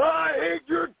 I hate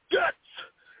your guts.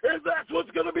 And that's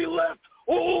what's going to be left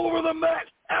all over the mat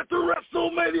after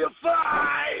WrestleMania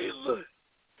 5.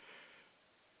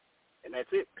 And that's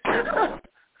it.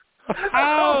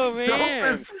 Oh,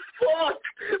 man.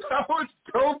 That was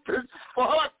dope as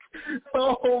fuck.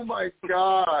 Oh, my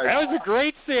God. That was a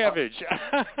great Savage.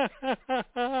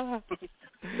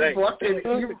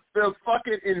 Fucking, the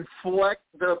fucking inflect,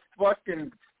 the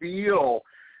fucking feel.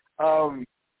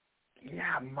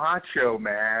 Yeah, Macho,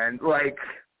 man. Like,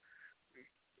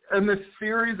 and the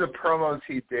series of promos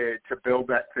he did to build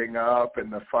that thing up,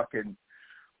 and the fucking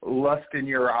lust in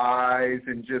your eyes,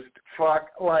 and just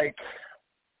like,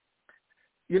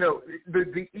 you know,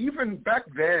 the even back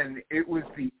then, it was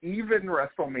the even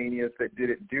WrestleManias that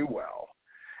didn't do well.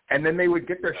 And then they would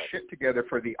get their shit together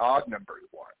for the odd numbered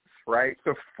ones, right?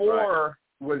 So 4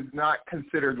 was not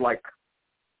considered like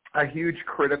a huge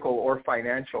critical or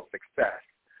financial success.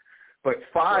 But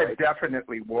 5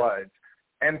 definitely was.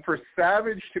 And for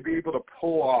Savage to be able to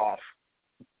pull off,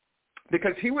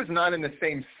 because he was not in the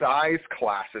same size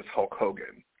class as Hulk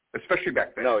Hogan, especially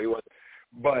back then. No, he wasn't.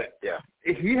 But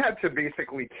he had to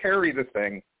basically carry the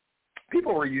thing.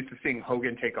 People were used to seeing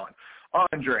Hogan take on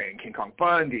Andre and King Kong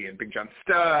Bundy and Big John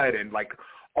Studd and like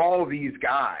all these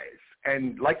guys.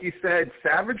 And like you said,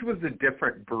 Savage was a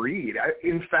different breed.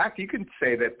 In fact, you could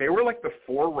say that they were like the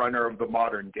forerunner of the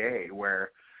modern day, where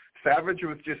Savage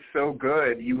was just so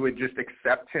good, you would just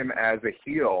accept him as a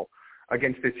heel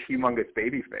against this humongous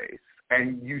babyface,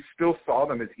 and you still saw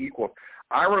them as equals.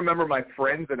 I remember my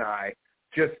friends and I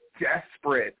just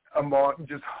desperate,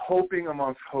 just hoping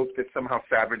amongst hope that somehow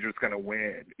Savage was going to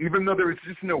win, even though there was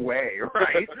just no way,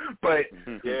 right? But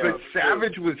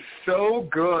Savage was so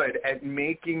good at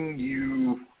making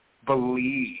you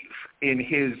believe in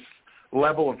his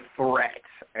level of threat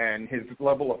and his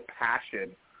level of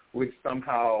passion would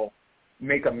somehow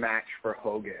make a match for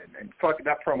Hogan. And fuck,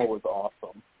 that promo was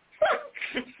awesome.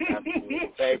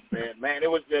 Absolutely. Thanks, man. Man,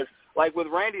 it was just, like with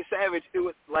Randy Savage, it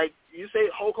was like you say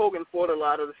Hulk Hogan fought a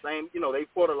lot of the same, you know, they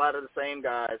fought a lot of the same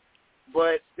guys.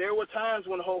 But there were times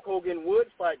when Hulk Hogan would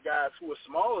fight guys who were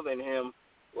smaller than him,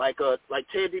 like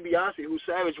Ted DiBiase, who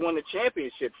Savage won the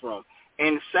championship from.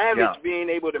 And Savage being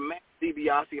able to match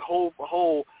DiBiase hole for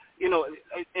hole, you know,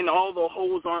 and all the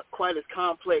holes aren't quite as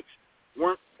complex,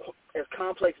 weren't as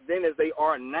complex then as they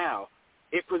are now.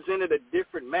 It presented a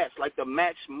different match. Like the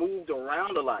match moved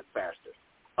around a lot faster.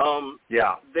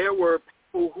 There were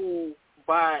people who,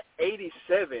 by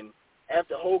 87,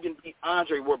 after Hogan beat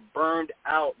Andre, were burned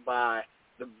out by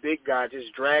the big guy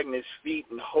just dragging his feet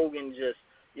and Hogan just,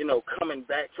 you know, coming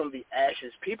back from the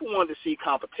ashes. People wanted to see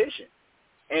competition.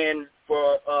 And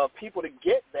for people to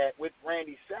get that with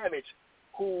Randy Savage,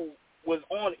 who was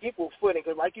on equal footing,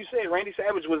 because like you said, Randy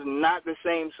Savage was not the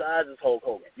same size as Hulk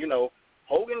Hogan. You know,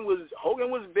 Hogan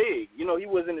was big. You know, he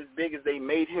wasn't as big as they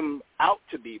made him out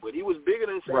to be, but he was bigger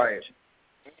than Savage. Right.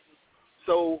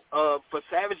 So for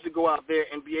Savage to go out there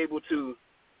and be able to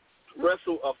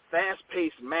wrestle a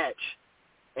fast-paced match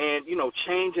and, you know,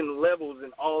 changing levels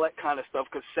and all that kind of stuff,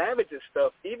 because Savage's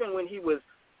stuff, even when he was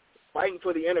fighting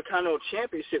for the Intercontinental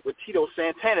Championship with Tito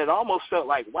Santana, it almost felt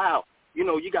like, wow, you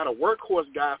know, you got a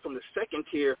workhorse guy from the second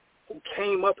tier who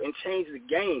came up and changed the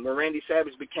game when Randy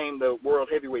Savage became the World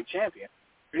Heavyweight Champion.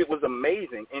 It was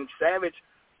amazing. And Savage,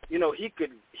 you know,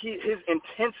 his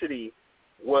intensity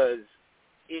was,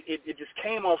 it just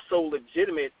came off so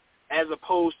legitimate, as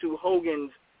opposed to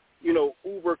Hogan's, you know,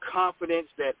 uber confidence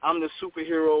that I'm the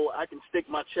superhero, I can stick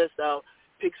my chest out,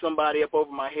 pick somebody up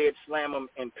over my head, slam them,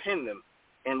 and pin them.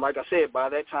 And like I said, by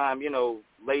that time, you know,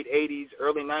 late 80s,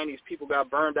 early 90s, people got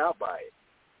burned out by it.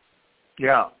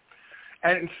 Yeah.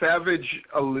 And Savage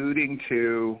alluding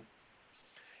to,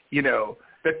 you know,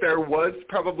 that there was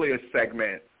probably a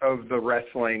segment of the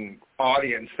wrestling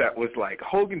audience that was like,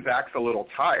 Hogan's act's a little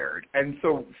tired. And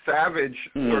so Savage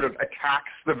sort of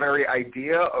attacks the very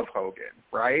idea of Hogan,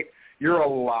 right? You're a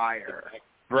liar,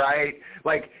 right?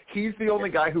 Like, he's the only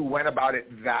guy who went about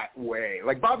it that way.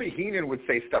 Like, Bobby Heenan would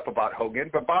say stuff about Hogan,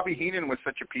 but Bobby Heenan was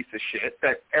such a piece of shit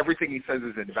that everything he says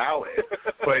is invalid.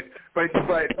 but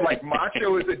like,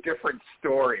 Macho is a different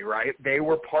story, right? They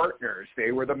were partners.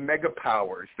 They were the mega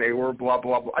powers. They were blah,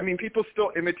 blah, blah. I mean, people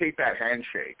still imitate that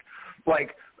handshake.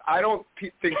 Like, I don't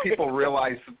think people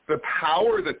realize the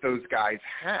power that those guys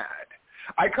had.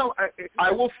 I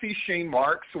will see Shane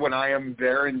Marks when I am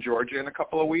there in Georgia in a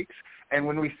couple of weeks, and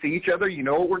when we see each other, you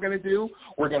know what we're going to do?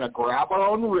 We're going to grab our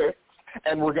own wrists,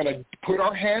 and we're going to put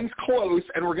our hands close,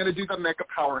 and we're going to do the mega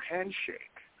power handshake.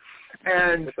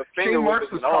 And Shane Marks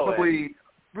was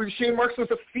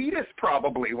a fetus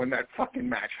probably when that fucking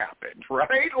match happened,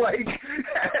 right? Like,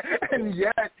 and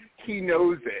yet he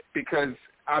knows it because,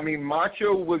 I mean,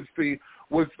 Macho was the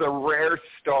rare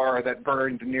star that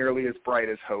burned nearly as bright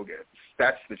as Hogan's.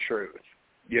 That's the truth.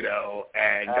 you know,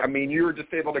 and I mean, you were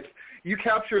just able to, you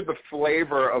captured the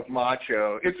flavor of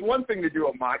Macho. It's one thing to do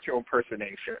a Macho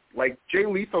impersonation. Like, Jay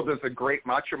Lethal does a great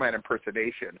Macho Man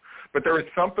impersonation, but there was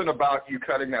something about you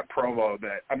cutting that promo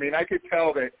that, I mean, I could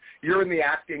tell that you're in the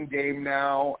acting game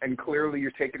now, and clearly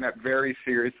you're taking that very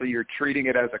seriously. You're treating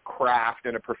it as a craft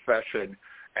and a profession,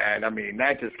 and, I mean,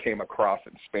 that just came across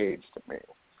in spades to me.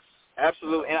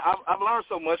 Absolutely, and I've learned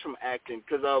so much from acting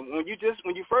because when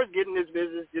you first get in this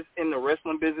business, just in the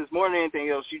wrestling business, more than anything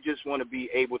else, you just want to be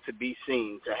able to be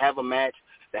seen, to have a match,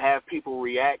 to have people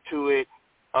react to it,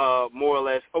 more or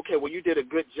less. Okay, well, you did a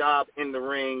good job in the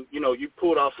ring. You know, you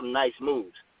pulled off some nice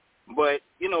moves, but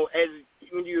you know,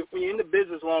 when you're in the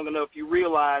business long enough, you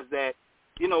realize that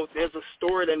you know there's a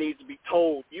story that needs to be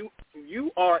told.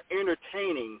 You are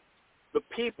entertaining the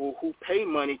people who pay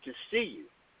money to see you.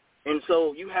 And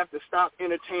so you have to stop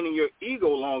entertaining your ego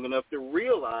long enough to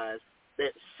realize that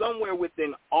somewhere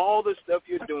within all the stuff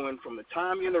you're doing, from the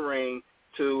time you're in the ring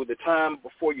to the time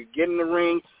before you get in the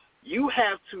ring, you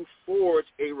have to forge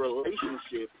a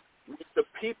relationship with the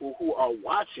people who are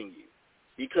watching you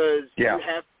because you're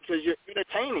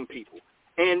entertaining people.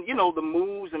 And, you know, the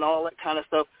moves and all that kind of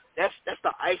stuff, that's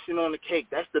the icing on the cake.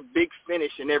 That's the big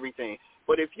finish and everything.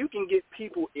 But if you can get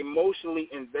people emotionally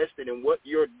invested in what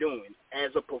you're doing as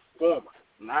a performer,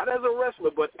 not as a wrestler,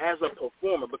 but as a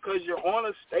performer, because you're on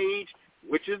a stage,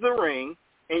 which is the ring,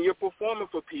 and you're performing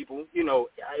for people, you know,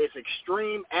 it's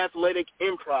extreme athletic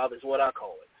improv is what I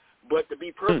call it. But to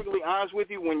be perfectly honest with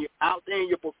you, when you're out there and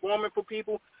you're performing for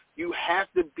people, you have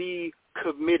to be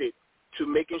committed to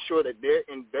making sure that they're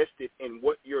invested in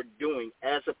what you're doing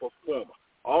as a performer.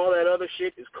 All that other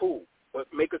shit is cool, but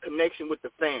make a connection with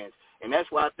the fans. And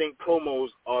that's why I think promos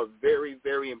are very,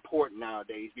 very important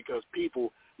nowadays, because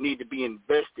people need to be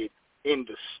invested in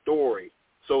the story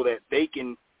so that they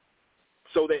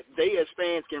as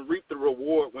fans can reap the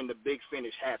reward when the big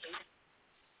finish happens.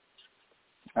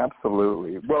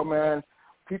 Absolutely. Well, man,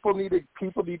 people need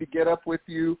to get up with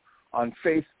you on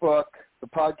Facebook, the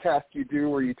podcast you do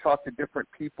where you talk to different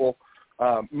people,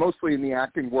 mostly in the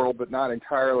acting world, but not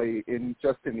entirely in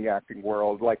the acting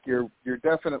world. Like you're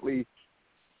definitely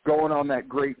going on that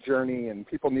great journey, and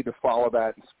people need to follow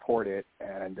that and support it.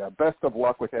 And best of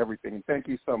luck with everything. Thank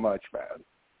you so much, man.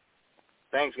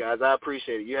 Thanks, guys. I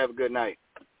appreciate it. You have a good night.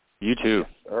 You too.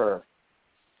 Yes, sir.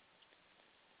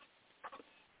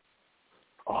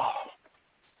 Oh.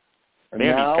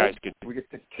 Man,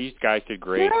 these guys did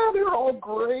great. Yeah, they're all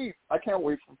great. I can't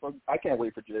wait for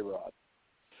J-Rod.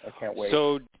 I can't wait.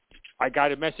 So I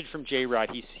got a message from J-Rod.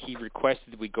 He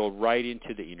requested that we go right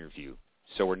into the interview.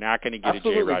 So we're not going to get a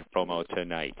J-Rod promo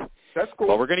tonight. That's cool.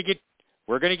 But we're going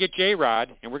to get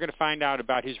J-Rod, and we're going to find out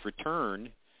about his return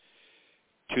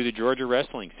to the Georgia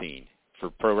wrestling scene for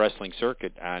Pro Wrestling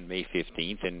Circuit on May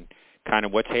 15th, and kind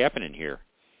of what's happening here.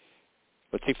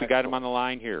 Let's see if we got him on the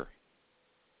line here.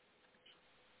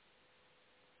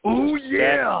 Oh,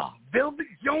 yeah. Velvet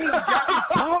Jones got me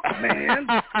pumped, man.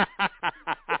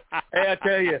 Hey, I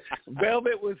tell you,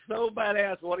 Velvet was so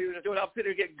badass what he was doing. I was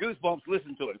sitting there getting goosebumps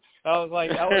listening to him. I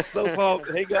was so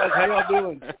pumped. Hey, guys, how y'all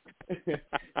doing?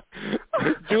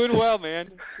 Doing well, man.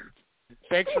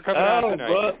 Thanks for coming on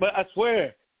tonight. But I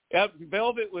swear,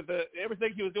 Velvet, with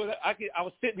everything he was doing, I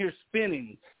was sitting here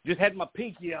spinning, just had my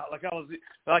pinky out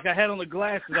like I had on the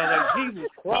glasses. I was like, Jesus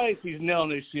Christ, he's nailing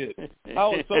this shit. I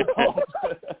was so pumped.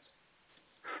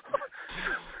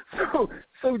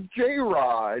 So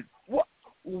J-Rod,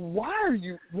 why are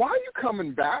you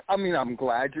coming back? I mean, I'm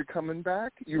glad you're coming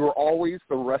back. You were always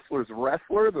the wrestler's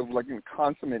wrestler, the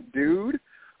consummate dude.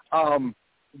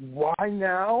 Why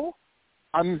now?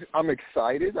 I'm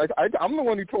excited. I'm the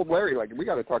one who told Larry, we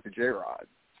got to talk to J-Rod.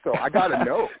 So I got to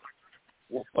know.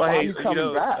 Why are you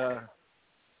coming back?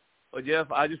 Well, Jeff,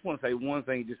 I just want to say one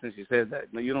thing just since you said that.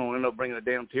 You don't end up bringing a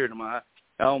damn tear to my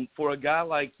eye. For a guy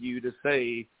like you to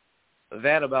say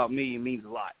that about me means a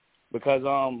lot. Because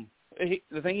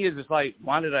the thing is, it's like,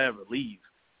 why did I ever leave?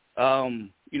 I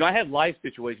had life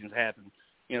situations happen.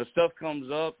 Stuff comes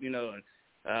up,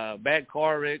 bad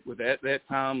car wreck with that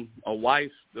time a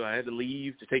wife that I had to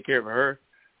leave to take care of her.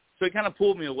 So it kind of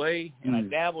pulled me away, and I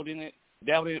dabbled in it.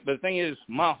 But the thing is,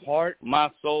 my heart, my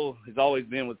soul has always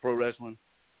been with pro wrestling.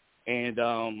 And,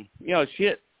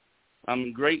 I'm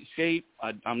in great shape.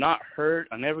 I'm not hurt.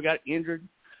 I never got injured.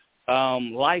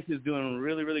 Life is doing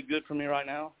really, really good for me right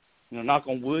now, knock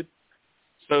on wood.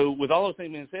 So with all those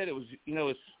things being said, it was,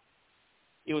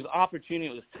 it was opportunity,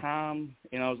 it was time,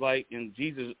 and I was like, and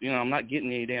Jesus, I'm not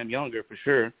getting any damn younger for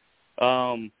sure.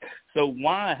 So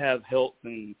why have health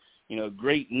and,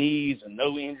 great knees and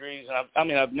no injuries?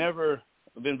 And I've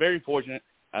been very fortunate.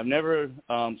 I've never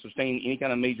sustained any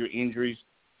kind of major injuries.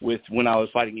 with when I was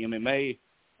fighting MMA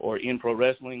or in pro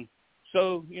wrestling.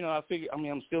 So, I figure,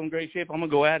 I'm still in great shape. I'm going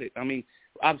to go at it.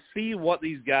 I see what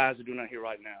these guys are doing out here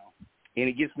right now, and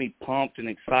it gets me pumped and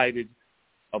excited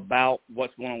about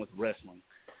what's going on with wrestling.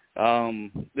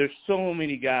 There's so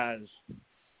many guys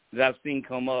that I've seen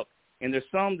come up, and there's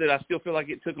some that I still feel like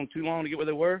it took them too long to get where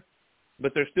they were,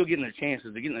 but they're still getting their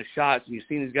chances. They're getting their shots, and you've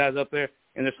seen these guys up there,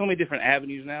 and there's so many different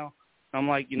avenues now. I'm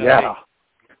like, hey,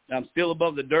 I'm still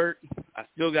above the dirt. I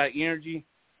still got energy.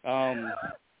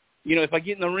 If I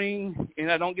get in the ring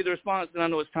and I don't get the response, then I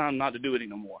know it's time not to do it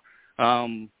anymore.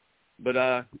 I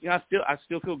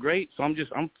still feel great. So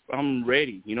I'm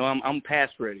ready. I'm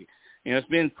past ready. It's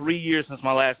been 3 years since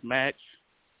my last match,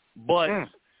 but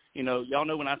y'all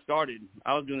know when I started,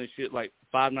 I was doing this shit like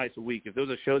 5 nights a week. If there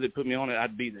was a show that put me on it,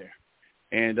 I'd be there.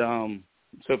 And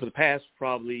so for the past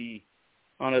probably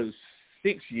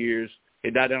 6 years,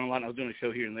 it died down a lot. I was doing a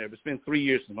show here and there, but it's been 3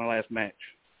 years since my last match.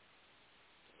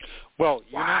 Well,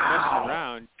 you're not messing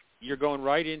around. You're going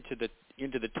right into the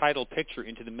title picture,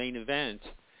 into the main event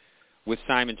with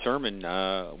Simon Sermon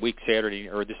this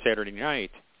Saturday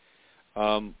night.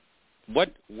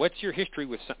 What's your history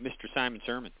with Mr. Simon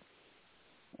Sermon?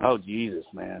 Oh, Jesus,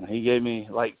 man. He gave me,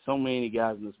 like so many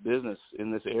guys in this business,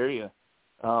 in this area.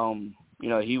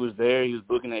 He was there. He was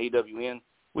booking at AWN.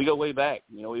 We go way back.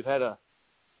 We've had a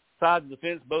side of the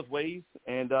fence both ways,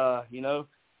 and,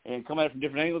 and come at it from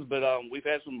different angles, but we've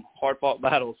had some hard-fought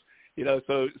battles,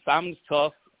 So Simon's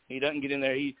tough. He doesn't get in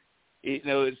there. He's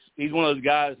one of those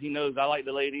guys. He knows I like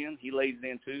to lay it in. He lays it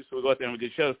in too, so we go out there and have a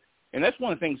good show. And that's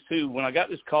one of the things too. When I got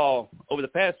this call over the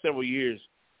past several years,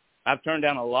 I've turned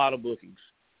down a lot of bookings,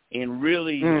 and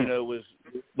really, was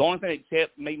the only thing that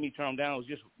made me turn them down was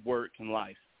just work and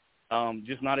life,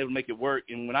 just not able to make it work.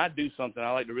 And when I do something,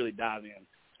 I like to really dive in.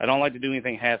 I don't like to do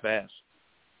anything half-assed.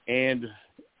 And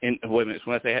wait a minute,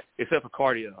 when I say except for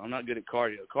cardio, I'm not good at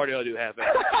cardio. Cardio I do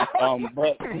half-assed.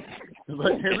 But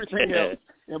everything else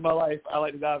in my life, I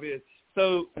like to dive in.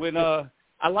 So when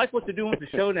I like what they're doing with the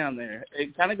show down there.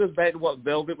 It kind of goes back to what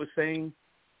Velvet was saying.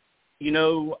 I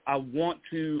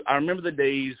remember the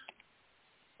days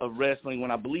of wrestling when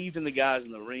I believed in the guys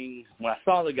in the ring. When I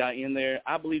saw the guy in there,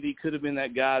 I believed he could have been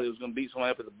that guy that was going to beat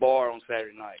someone up at the bar on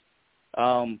Saturday night.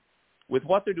 With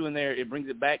what they're doing there, it brings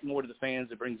it back more to the fans.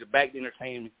 It brings it back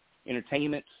to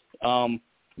entertainment.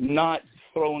 Not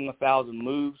throwing 1,000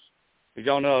 moves. As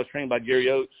y'all know, I was trained by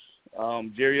Jerry Oates.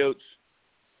 Jerry Oates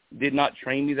did not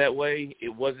train me that way. It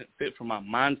wasn't fit for my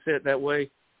mindset that way.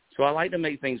 So I like to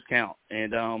make things count.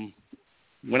 And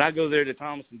when I go there to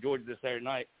Thomas and Georgia this Saturday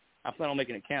night, I plan on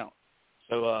making it count.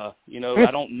 So, I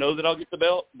don't know that I'll get the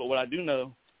belt, but what I do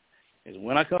know is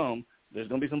when I come, there's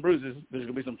going to be some bruises, there's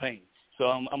going to be some pain. So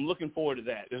I'm looking forward to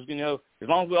that. There's, as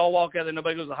long as we all walk out there,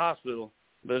 nobody goes to the hospital,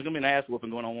 there's going to be an ass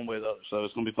whooping going on one way or the other. So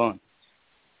it's going to be fun.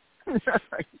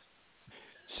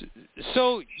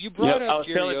 So you brought up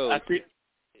Jerry Oates.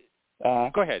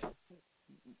 Go ahead.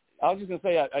 I was just going to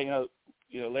say,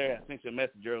 Larry, I sent you a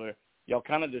message earlier. Y'all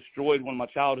kind of destroyed one of my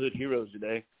childhood heroes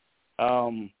today.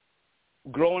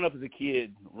 Growing up as a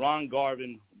kid, Ron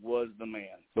Garvin was the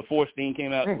man. Before Steen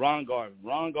came out, Ron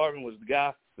Garvin was the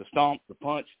guy, the stomp, the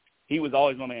punch. He was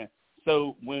always my man.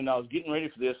 So when I was getting ready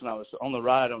for this and I was on the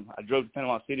ride, I drove to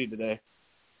Panama City today,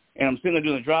 and I'm sitting there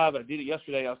doing the drive. I did it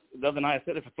yesterday. The other night I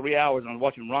sat there for 3 hours and I was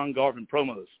watching Ron Garvin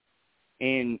promos.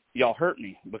 And y'all hurt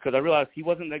me because I realized he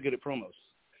wasn't that good at promos.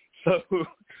 So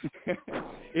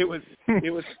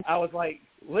I was like,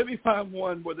 let me find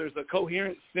one where there's a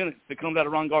coherent sentence that comes out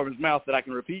of Ron Garvin's mouth that I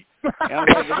can repeat. And I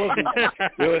was like,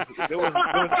 there was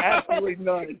absolutely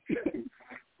none.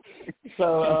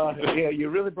 So, you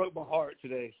really broke my heart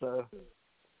today. So,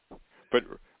 But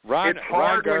Ron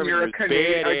Garvin was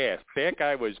badass. That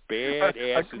guy was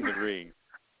badass in the ring.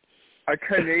 A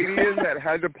Canadian that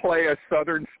had to play a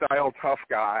Southern-style tough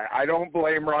guy. I don't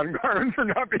blame Ron Garvin for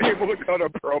not being able to cut a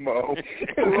promo.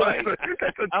 Right.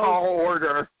 That's a tall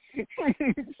order.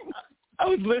 I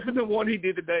was listening to one he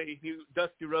did today. He was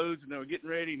Dusty Rhodes, and they were getting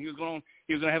ready, and he was going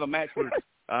to have a match with,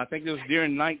 I think it was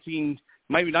during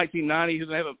 1990. He was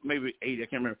going to have maybe 80, I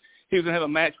can't remember. He was going to have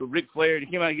a match with Ric Flair, and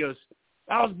he came out and he goes,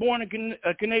 I was born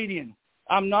a Canadian.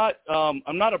 I'm not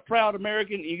a proud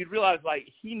American. And you could realize, like,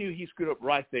 he knew he screwed up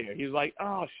right there. He was like,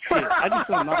 oh, shit, I just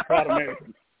said I'm not a proud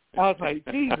American. I was like,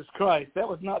 Jesus Christ, that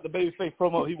was not the babyface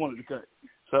promo he wanted to cut.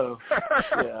 So,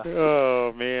 yeah.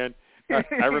 Oh, man.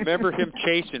 I remember him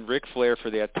chasing Ric Flair for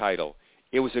that title.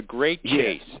 It was a great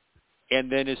chase. Yeah. And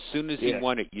then as soon as he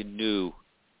won it, you knew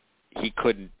he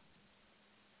couldn't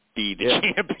be the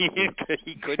champion because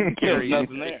he couldn't carry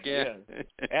nothing there. Yeah.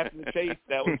 After the chase,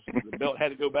 the belt had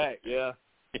to go back. Yeah.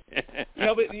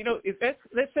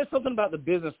 That says something about the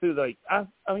business too. Like I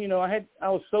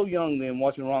was so young then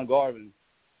watching Ron Garvin,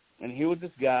 and he was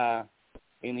this guy,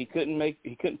 and he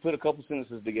couldn't put a couple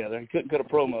sentences together. He couldn't cut a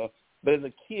promo. But as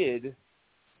a kid,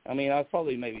 I was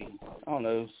probably maybe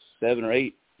 7 or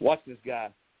 8. Watch this guy.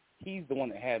 He's the one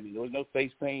that had me. There was no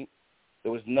face paint.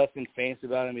 There was nothing fancy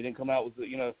about him. He didn't come out with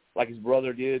like his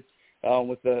brother did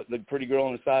with the pretty girl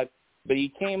on the side. But he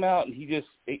came out and he just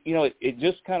it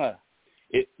just kind of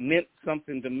it meant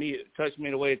something to me. It touched me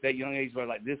in a way at that young age where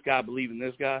like this guy, I believe in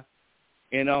this guy.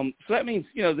 And so that means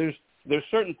there's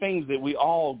certain things that we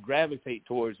all gravitate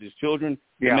towards as children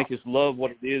that make us love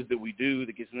what it is that we do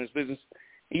that gets in this business.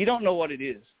 And you don't know what it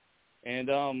is. And,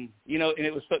 and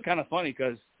it was kind of funny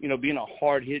because, being a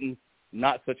hard-hitting,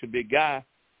 not such a big guy,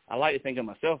 I like to think of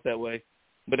myself that way.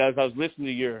 But as I was listening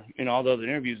to your, all the other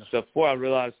interviews and stuff before, I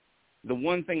realized the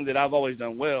one thing that I've always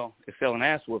done well is selling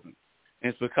ass whooping.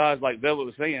 And it's because, like Velvet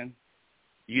was saying,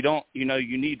 you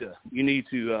need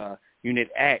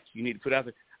acts. You need to put out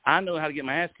there. I know how to get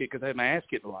my ass kicked because I had my ass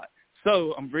kicked a lot.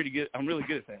 So I'm really good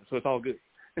at that. So it's all good.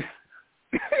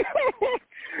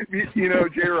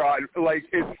 J-Rod, like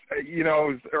it's,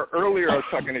 earlier I was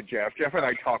talking to Jeff. Jeff and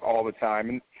I talk all the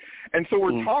time. And so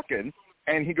we're talking,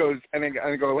 and he goes, and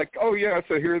I go like, oh, yeah,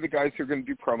 so here are the guys who are going to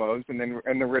do promos, and then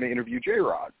we're going to interview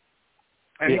J-Rod.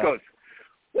 And he goes,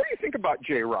 what do you think about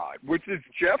J-Rod? Which is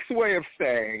Jeff's way of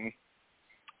saying,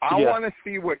 I want to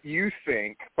see what you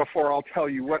think before I'll tell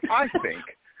you what I think.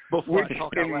 Which,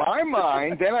 in my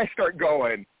mind, then I start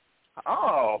going,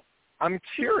 oh, I'm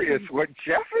curious what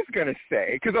Jeff is going to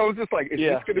say. Because I was just like, is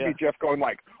this going to be Jeff going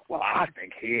like, well, I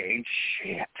think he ain't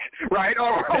shit, right?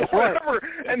 Or whatever.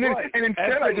 And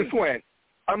instead I just went,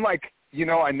 I'm like,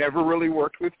 I never really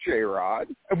worked with J-Rod,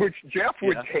 which Jeff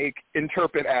would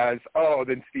interpret as, oh,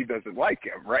 then Steve doesn't like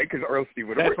him, right? Because or else Steve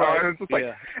would have. Right.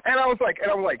 And I was like,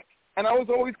 and I was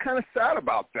always kind of sad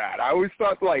about that. I always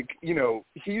thought, like,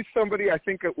 he's somebody I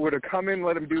think that would have come in,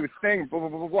 let him do his thing, blah, blah,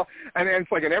 blah, blah. And it's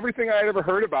like, and everything I had ever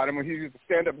heard about him when he was a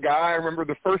stand-up guy, I remember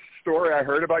the first story I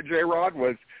heard about J-Rod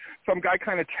was some guy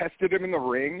kind of tested him in the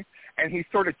ring, and he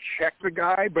sort of checked the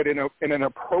guy, but in an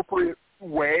appropriate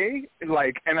way.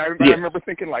 Like, and I remember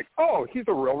thinking, like, oh, he's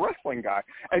a real wrestling guy.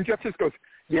 And Jeff just goes,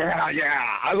 yeah,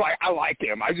 I like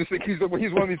him. I just think he's one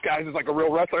of these guys who's like a real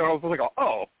wrestler. And I was like,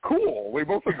 oh, cool. We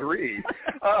both agree.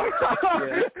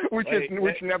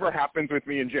 Which never happens with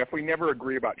me and Jeff. We never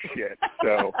agree about shit.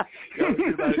 So,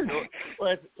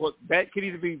 well, that could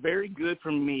either be very good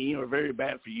for me or very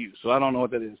bad for you. So I don't know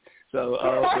what that is. So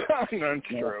that's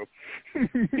true.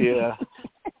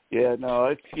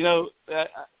 No,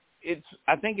 it's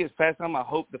I think it's past time. I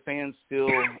hope the fans still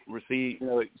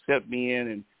accept me in,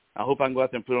 and I hope I can go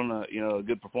out there and put on a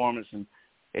good performance and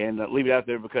leave it out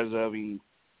there because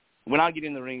when I get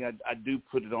in the ring, I do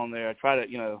put it on there. I try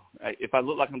to if I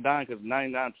look like I'm dying, because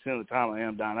 99% of the time I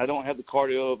am dying. I don't have the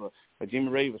cardio of a Jimmy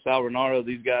Rave, a Sal Renaro.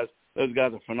 Those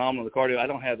guys are phenomenal. The cardio, I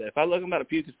don't have that. If I look I'm about to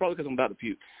puke, it's probably because I'm about to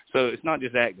puke. So it's not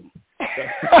just acting.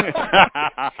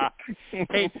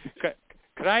 Hey,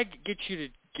 could I get you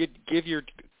to give your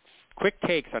quick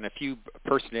takes on a few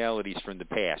personalities from the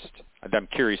past? I'm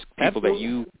curious, people that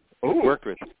you worked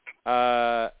with.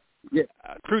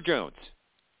 Crew Jones.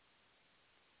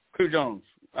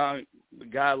 The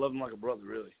guy, I love him like a brother,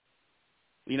 really.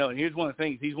 And here's one of the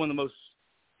things. He's one of the most,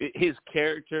 his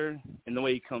character and the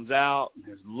way he comes out and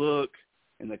his look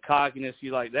and the cockiness,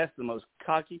 that's the most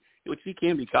cocky, which he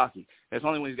can be cocky. That's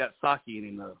only when he's got sake in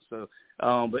him, though. So,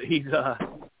 but he's, a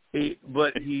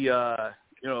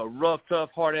rough, tough,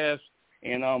 hard ass.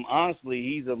 And honestly,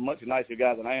 he's a much nicer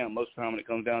guy than I am most of the time when it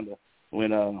comes down to when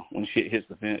shit hits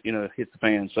the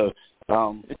fan. So I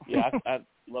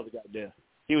love the guy to death.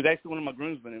 He was actually one of my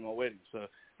groomsmen in my wedding, so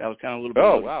that was kind of a little bit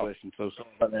of a question. So sorry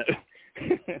about that.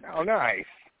 Oh, nice.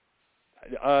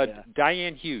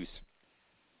 Diane Hughes.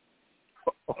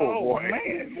 Oh boy.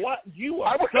 Man, what you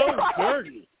are so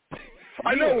dirty.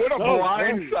 I know, what a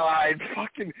blind side.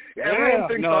 Fucking everyone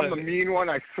thinks I'm the mean one,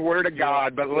 I swear to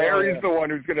God, but Larry's the one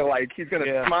who's gonna he's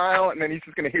gonna smile and then he's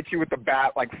just gonna hit you with the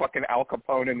bat like fucking Al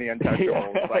Capone in The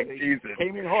Untouchables. Like Jesus.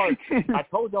 Came in hard. I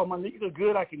told y'all my knees are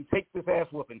good, I can take this ass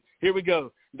whooping. Here we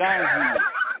go. Diane Hughes,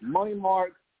 Money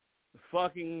Mark,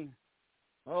 fucking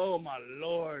oh my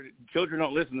Lord. Children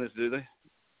don't listen to this, do they?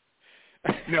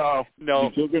 No.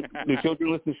 Do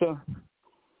children listen to the show?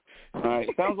 All right.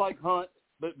 Sounds like Hunt,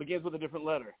 but begins with a different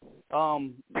letter. Piece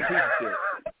of shit.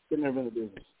 Shouldn't have been in the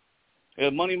business.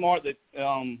 Money Mart that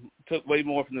took way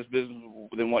more from this business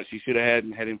than what she should have had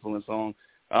and had influence on.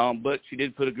 But she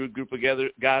did put a group of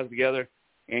guys together,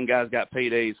 and guys got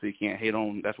paydays, so you can't hate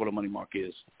on. That's what a Money Mark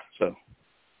is. So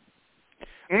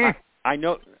I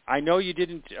know you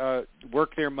didn't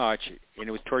work there much, and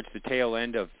it was towards the tail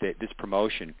end of this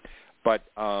promotion, but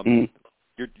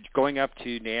you're going up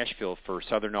to Nashville for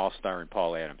Southern All-Star and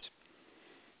Paul Adams.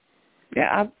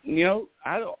 Yeah,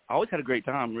 I always had a great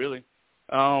time, really.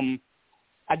 I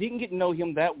didn't get to know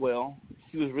him that well.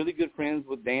 He was really good friends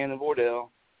with Dan and Vordell.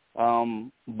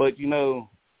 But,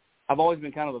 I've always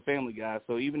been kind of a family guy,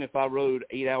 so even if I rode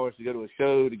 8 hours to go to a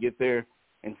show to get there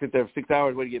and sit there for 6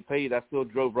 hours waiting to get paid, I still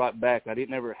drove right back. I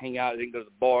didn't ever hang out. I didn't go to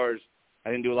the bars.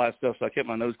 I didn't do a lot of stuff, so I kept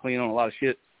my nose clean on a lot of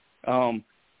shit.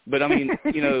 But, I mean,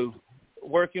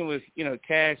 working with,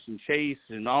 Cash and Chase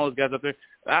and all those guys up there,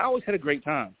 I always had a great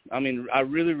time. I mean, I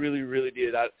really, really, really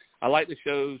did. I like the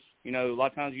shows. A lot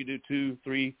of times you do 2,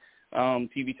 3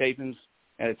 TV tapings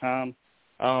at a time.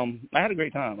 I had a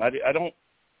great time.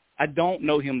 I don't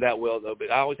know him that well, though,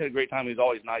 but I always had a great time. He was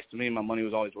always nice to me, and my money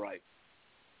was always right.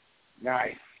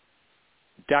 Nice.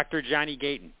 Dr. Johnny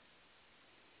Gayton.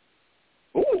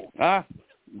 Ooh,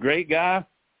 great guy.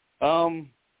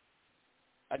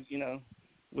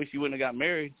 Wish he wouldn't have got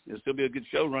married. It'd still be a good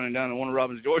show running down in Warner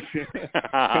Robins, Georgia.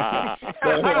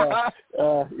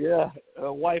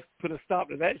 Wife put a stop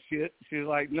to that shit. She was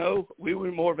like, no, we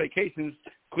want more vacations.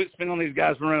 Quit spending on these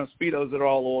guys running Speedos that are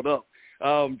all oiled up.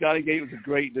 Johnny Gayton's a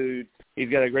great dude. He's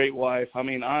got a great wife. I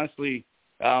mean, honestly,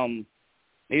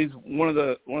 he's one of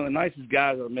the nicest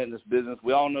guys I've met in this business.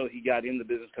 We all know he got in the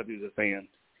business because he was a fan.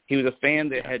 He was a fan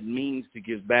that had means to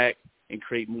give back and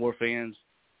create more fans.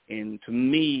 And to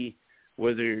me,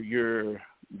 whether you're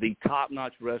the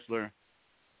top-notch wrestler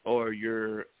or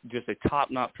you're just a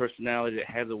top-notch personality that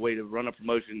has a way to run a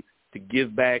promotion to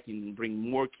give back and bring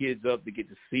more kids up to get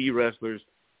to see wrestlers,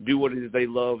 do what it is they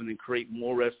love, and then create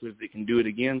more wrestlers that can do it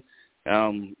again,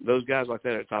 those guys like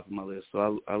that are at the top of my list.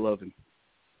 So I love him.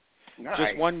 Nice.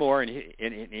 Just one more, and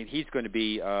he's going to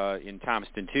be in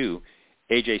Thomaston, too,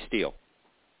 AJ Steele.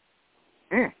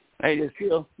 AJ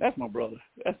Steele, that's my brother.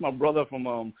 That's my brother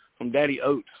from Daddy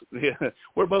Oates. Yeah,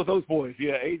 we're both Oates boys.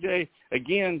 Yeah, AJ,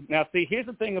 again, now see, here's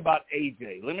the thing about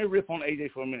AJ. Let me rip on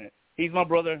AJ for a minute. He's my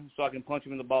brother, so I can punch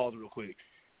him in the balls real quick.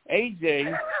 AJ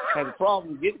has a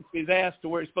problem getting his ass to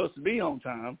where he's supposed to be on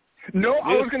time. No,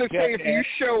 I was going to say, if you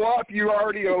show up, you're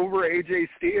already over AJ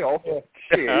Steele.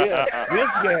 Shit. Yeah, this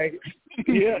guy,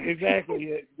 yeah, exactly.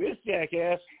 Yeah. This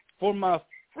jackass, for my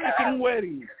freaking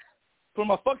wedding,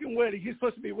 he's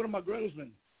supposed to be one of my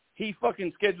groomsmen. He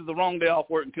fucking scheduled the wrong day off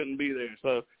work and couldn't be there.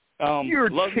 So, you're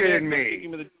kidding me.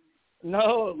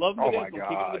 Love him to death. My God.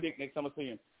 Kick him in the dick next time I see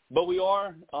him. But we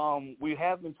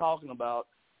have been talking about,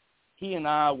 he and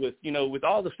I, with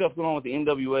all the stuff going on with the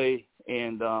NWA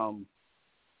and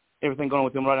everything going on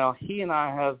with him right now, he and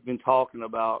I have been talking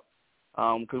about,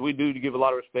 because we do give a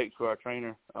lot of respect to our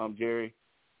trainer, Jerry.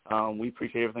 We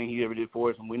appreciate everything he ever did for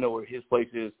us, and we know where his place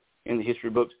is in the history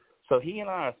books. So he and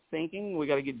I are thinking we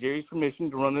got to get Jerry's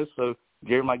permission to run this, so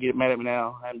Jerry might get mad at me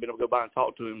now. I haven't been able to go by and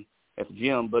talk to him at the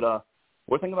gym, but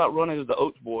we're thinking about running as the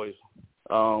Oates boys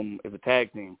as a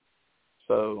tag team.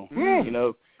 So,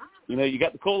 you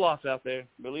got the Koloffs out there,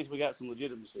 but at least we got some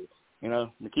legitimacy.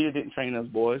 Nikita didn't train those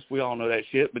boys. We all know that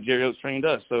shit, but Jerry Oates trained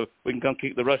us, so we can come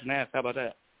kick the Russian ass. How about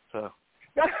that? So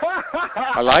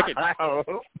I like it.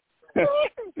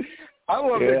 I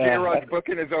love that J-Rod's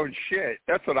booking his own shit.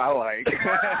 That's what I like.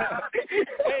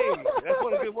 Hey, that's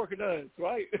what a good worker does,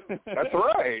 right? That's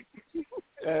right.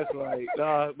 That's right.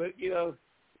 But,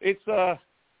 it's,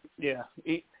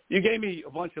 you gave me a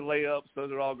bunch of layups.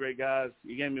 Those are all great guys.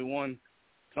 You gave me one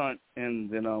stunt, and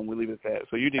then we leave it at that.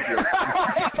 So you did good.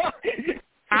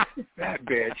 That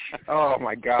bitch. Oh,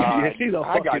 my God. Yeah, she's a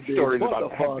I got bitch. stories What about the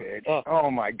that fuck? bitch.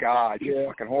 Oh, my God. She's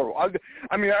fucking horrible.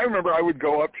 I remember I would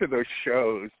go up to those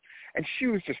shows, and she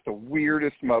was just the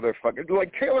weirdest motherfucker.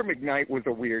 Like, Taylor McKnight was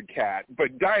a weird cat,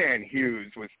 but Diane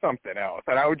Hughes was something else.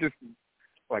 And I would just,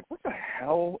 like, what the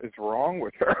hell is wrong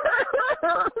with her?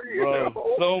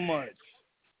 Bro, so much.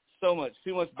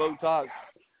 Too much Botox.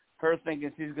 Her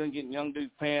thinking she's going to get in young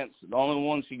dude's pants. The only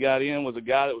one she got in was a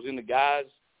guy that was in the guys.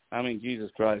 I mean,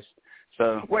 Jesus Christ.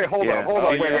 So wait, hold on.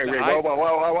 Wait.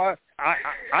 What?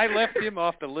 I left him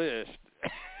off the list.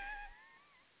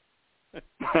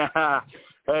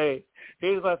 Hey,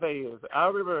 here's what I say is, I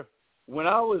remember when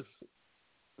I was,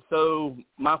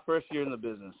 my first year in the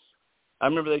business, I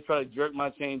remember they tried to jerk my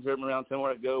chain, jerk me around, tell me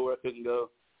where I go, where I couldn't go.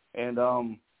 And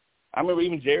I remember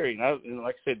even Jerry, and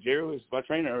like I said, Jerry was my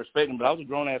trainer. I respect him, but I was a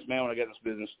grown-ass man when I got in this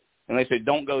business. And they said,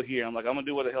 don't go here. I'm like, I'm going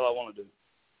to do what the hell I want to do.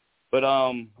 But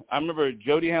I remember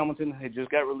Jody Hamilton had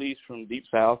just got released from Deep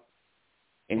South,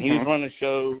 and he was running a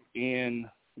show in,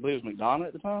 I believe it was McDonough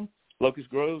at the time, Locust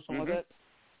Grove, something like that.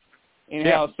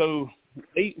 Anyhow, so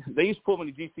they used to pull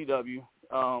me to GCW,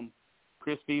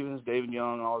 Chris Stevens, David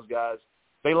Young, and all those guys.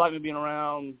 They liked me being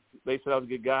around. They said I was a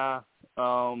good guy.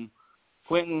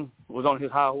 Quentin was on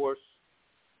his high horse.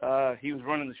 He was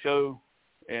running the show,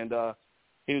 and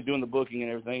he was doing the booking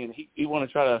and everything. And he wanted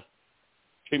to try to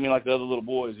treat me like the other little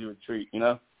boys he would treat, you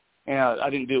know. And I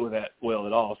didn't deal with that well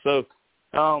at all. So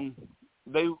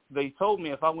they told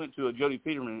me if I went to a Jody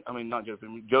Hamilton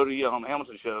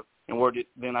show and worked it,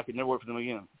 then I could never work for them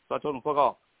again. So I told them, fuck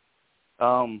off.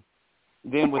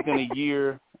 Then within a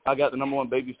year, I got the #1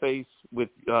 babyface with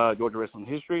Georgia Wrestling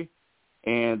History,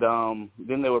 and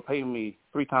then they were paying me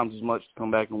 3 times as much to come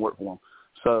back and work for them.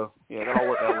 So, yeah, that all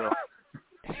worked out well.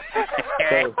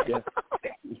 So, yeah.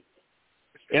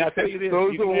 And I tell you this.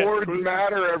 Those awards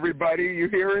matter, everybody. You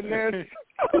hearing this?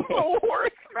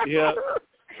 Awards matter. Yeah.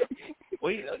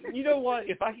 Well, you know what?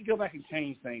 If I could go back and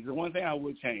change things, the one thing I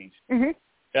would change,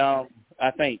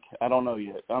 I think, I don't know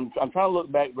yet. I'm trying to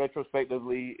look back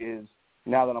retrospectively is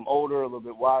now that I'm older, a little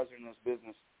bit wiser in this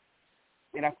business,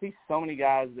 and I see so many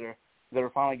guys that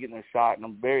are finally getting their shot, and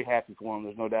I'm very happy for them,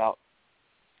 there's no doubt.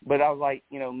 But I was like,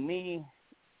 you know,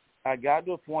 I got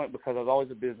to a point because I was always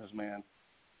a businessman,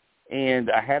 and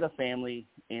I had a family,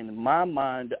 and in my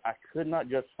mind, I could not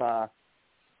justify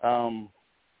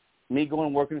me going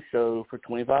and working a show for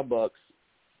 $25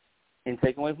 and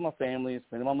taking away from my family and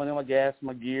spending my money on my gas,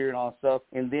 my gear, and all that stuff,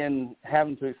 and then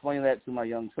having to explain that to my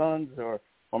young sons or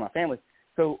my family.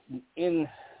 So in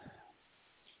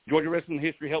Georgia Wrestling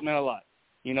History helped me out a lot.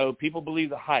 You know, people believe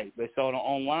the hype. They saw it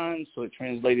online, so it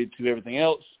translated to everything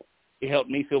else. It helped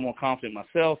me feel more confident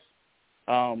myself.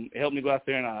 It helped me go out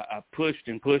there, and I pushed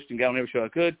and got on every show I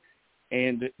could.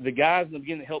 And the guys in the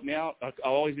beginning that helped me out, I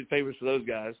always did favors for those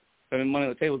guys, having money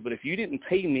on the tables. But if you didn't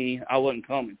pay me, I wasn't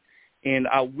coming. And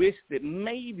I wish that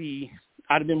maybe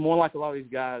I'd have been more like a lot of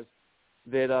these guys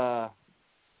that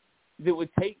would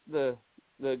take the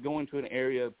going to an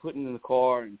area, putting in the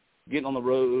car and getting on the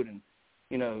road and,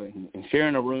 you know, and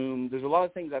sharing a room. There's a lot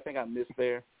of things I think I missed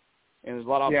there. And there's a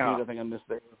lot of opportunities I think I missed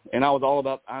there. And I was all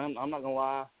about, I'm not going to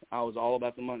lie, I was all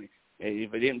about the money.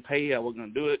 If I didn't pay, I wasn't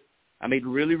going to do it. I made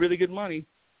really, really good money.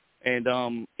 And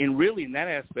really in that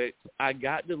aspect, I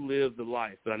got to live the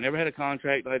life. But I never had a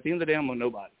contract. But at the end of the day, I'm a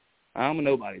nobody. I'm a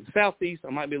nobody. In the Southeast,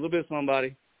 I might be a little bit of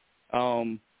somebody.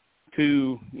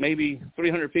 To maybe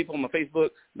 300 people on my Facebook,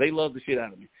 they love the shit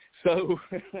out of me. So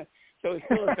it's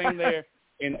still a thing there.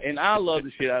 And I love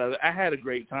the shit out of it. I had a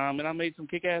great time, and I made some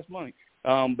kick-ass money.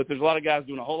 But there's a lot of guys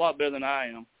doing a whole lot better than I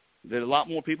am that a lot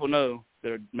more people know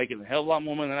that are making a hell of a lot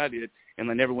more money than I did, and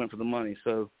they never went for the money.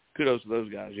 So kudos to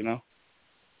those guys, you know.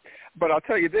 But I'll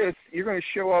tell you this, you're going to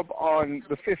show up on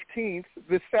the 15th,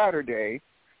 this Saturday,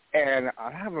 and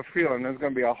I have a feeling there's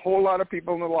going to be a whole lot of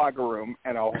people in the locker room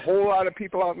and a whole lot of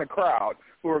people out in the crowd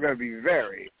who are going to be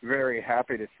very, very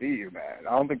happy to see you, man.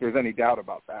 I don't think there's any doubt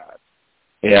about that.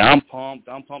 Yeah, I'm pumped.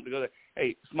 I'm pumped to go there.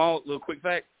 Hey, small little quick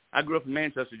fact, I grew up in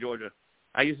Manchester, Georgia.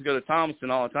 I used to go to Thomaston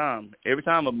all the time. Every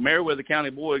time a Meriwether County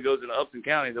boy goes into Upton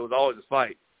County, there was always a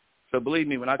fight. So believe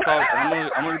me, when I cross, I'm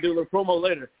going to do a little promo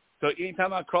later. So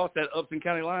anytime I cross that Upton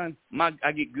County line,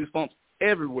 I get goosebumps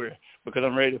everywhere because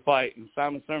I'm ready to fight. And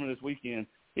Simon Sermon this weekend,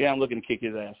 yeah, I'm looking to kick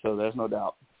his ass, so there's no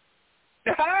doubt.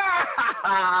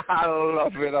 I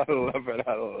love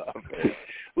it.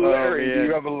 Larry, do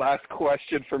you have a last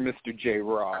question for Mr. J.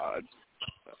 Rod?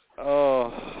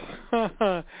 Oh,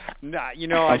 nah, you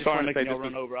know, I'm I just sorry want to say this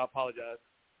run over. I apologize.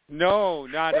 No,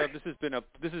 this has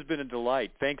been a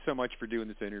delight. Thanks so much for doing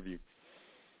this interview.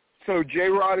 So J.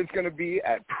 Rod is going to be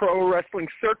at Pro Wrestling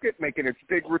Circuit, making its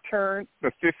big return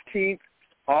the 15th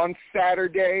on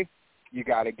Saturday. You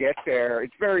got to get there.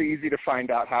 It's very easy to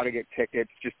find out how to get tickets.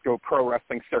 Just go Pro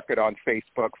Wrestling Circuit on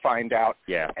Facebook, find out,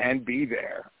 and be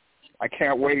there. I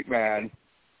can't wait, man.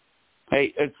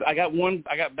 Hey, I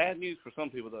got bad news for some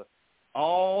people though.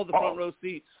 All the front row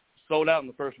seats sold out in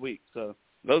the first week, so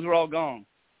those are all gone.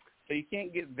 So you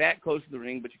can't get that close to the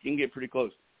ring, but you can get pretty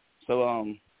close.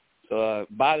 So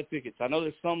buy the tickets. I know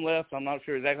there's some left. I'm not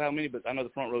sure exactly how many, but I know the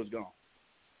front row's gone.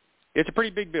 It's a pretty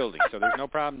big building, so there's no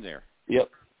problem there. Yep.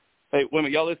 Hey, wait a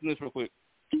minute. Y'all listen to this real quick.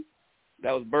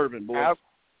 That was bourbon, boys.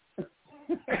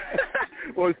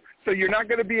 Well, so you're not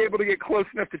going to be able to get close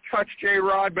enough to touch J.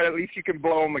 Rod, but at least you can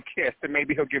blow him a kiss, and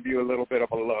maybe he'll give you a little bit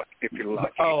of a look if you're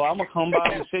lucky. Oh, I'm going to come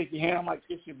by and shake your hand. I might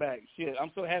kiss you back. Shit,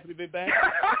 I'm so happy to be back.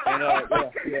 And,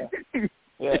 yeah.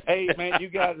 Hey, man, you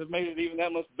guys have made it even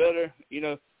that much better. You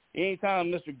know,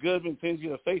 anytime Mr. Goodman sends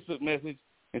you a Facebook message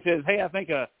and says, hey, I think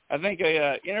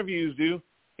interview's due,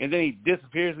 and then he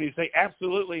disappears and you say,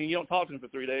 absolutely, and you don't talk to him for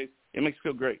 3 days, it makes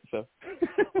you feel great. So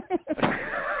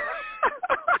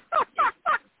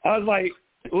I was like,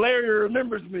 Larry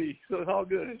remembers me, so it's all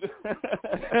good.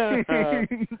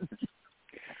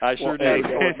 I sure do.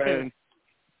 Man.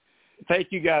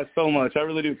 Thank you guys so much. I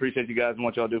really do appreciate you guys and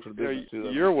what y'all do for the business too.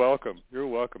 You're welcome. You're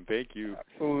welcome. Thank you.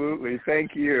 Absolutely.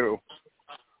 Thank you.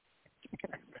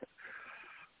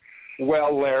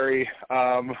 Well, Larry,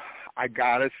 I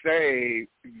gotta say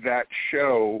that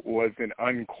show was an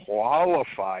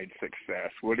unqualified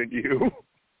success, wouldn't you?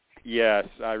 Yes,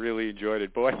 I really enjoyed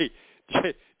it. Boy,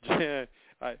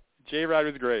 J-Rod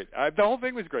was great. The whole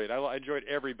thing was great. I enjoyed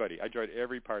everybody. I enjoyed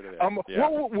every part of that. Yeah.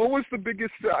 What was the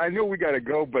biggest? I know we got to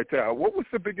go, but what was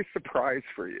the biggest surprise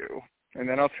for you? And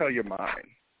then I'll tell you mine.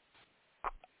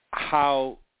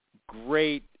 How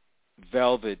great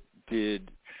Velvet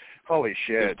did. Holy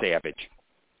shit! Savage.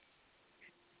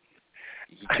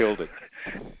 He killed it.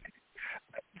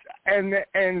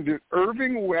 And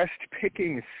Irving West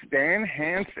picking Stan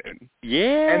Hansen.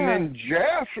 Yeah.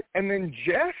 And then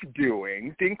Jeff doing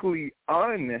distinctly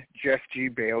un-Jeff G.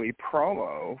 Baliey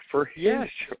promo for his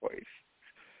choice.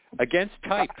 Against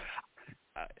type.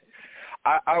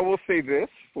 I will say this.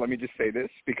 Let me just say this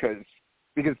because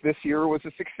this year was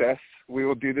a success. We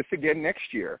will do this again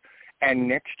next year. And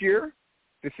next year,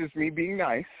 this is me being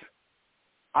nice,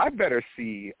 I better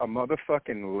see a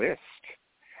motherfucking list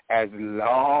as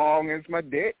long as my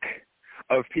dick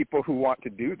of people who want to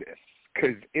do this,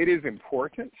 because it is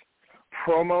important.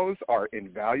 Promos are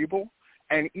invaluable.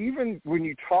 And even when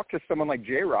you talk to someone like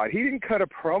J-Rod, he didn't cut a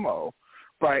promo,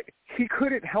 but he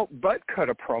couldn't help but cut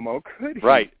a promo, could he?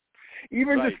 Right.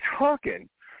 Even just talking,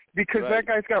 because that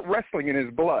guy's got wrestling in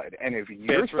his blood. And if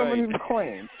you're someone who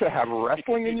claims to have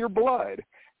wrestling in your blood,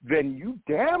 then you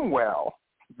damn well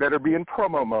better be in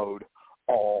promo mode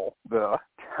all the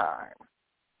time.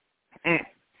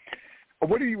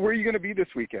 Where are you going to be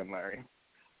this weekend, Larry?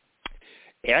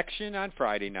 Action on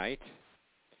Friday night.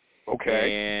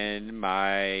 Okay. And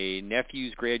my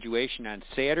nephew's graduation on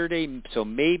Saturday, so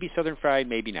maybe Southern Fried,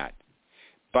 maybe not.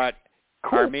 But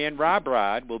our man Rob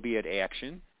Rod will be at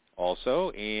Action also,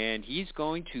 and he's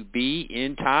going to be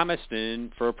in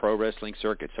Thomaston for a pro wrestling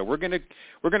circuit. So we're gonna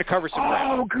cover some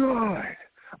ground. Oh, good.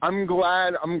 I'm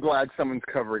glad someone's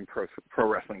covering pro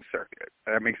wrestling circuit.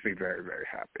 That makes me very, very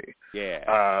happy.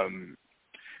 Yeah.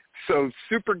 So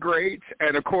super great.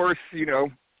 And, of course,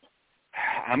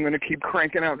 I'm going to keep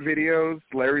cranking out videos.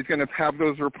 Larry's going to have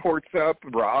those reports up.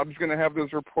 Rob's going to have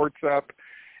those reports up.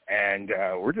 And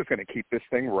we're just going to keep this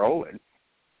thing rolling.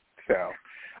 So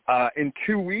in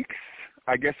 2 weeks,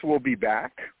 I guess we'll be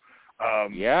back.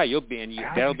 You'll be, and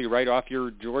that'll be right off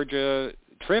your Georgia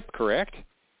trip, correct?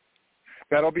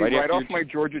 That'll be right off my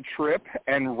Georgia trip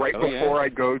and before I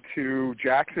go to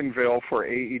Jacksonville for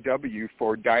AEW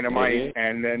for Dynamite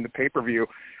and then the pay-per-view.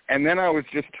 And then I was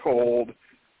just told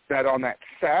that on that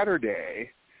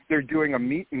Saturday they're doing a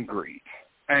meet and greet.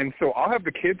 And so I'll have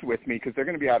the kids with me because they're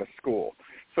going to be out of school.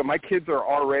 So my kids are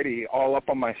already all up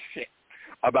on my shit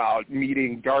about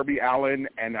meeting Darby Allin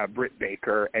and Britt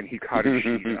Baker and Hikaru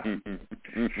Shida.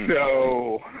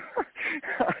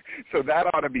 So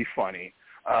that ought to be funny.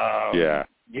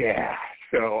 Yeah.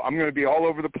 So I'm going to be all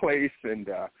over the place. And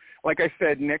like I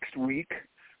said, next week,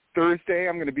 Thursday,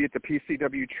 I'm going to be at the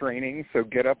PCW training. So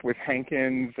get up with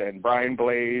Hankins and Brian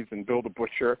Blaze and Bill the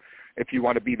Butcher if you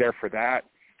want to be there for that.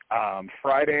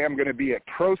 Friday, I'm going to be at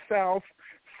Pro South.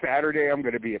 Saturday, I'm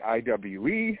going to be at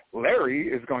IWE. Larry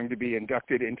is going to be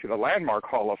inducted into the Landmark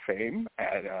Hall of Fame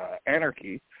at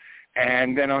Anarchy.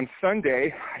 And then on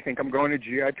Sunday, I think I'm going to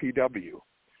GIPW.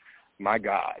 My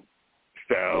God.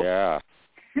 So,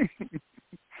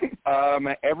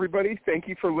 everybody, thank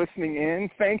you for listening in.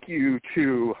 Thank you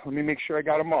to, let me make sure I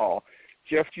got them all,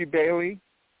 Jeff G. Baliey.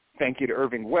 Thank you to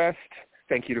Irving West.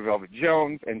 Thank you to Velvet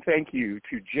Jones. And thank you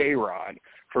to J-Rod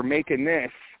for making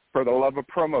this, for the Love of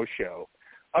Promo show,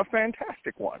 a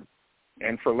fantastic one.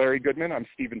 And for Larry Goodman, I'm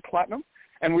Stephen Platinum.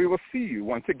 And we will see you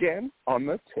once again on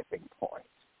the tipping point.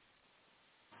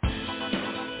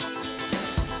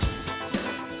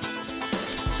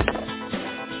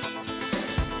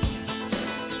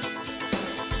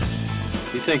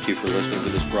 We thank you for listening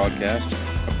to this broadcast,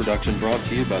 a production brought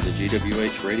to you by the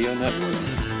GWH Radio Network.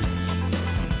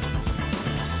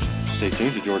 Stay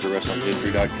tuned to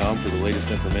GeorgiaWrestlingHistory.com for the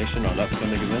latest information on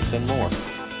upcoming events and more.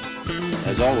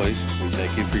 As always, we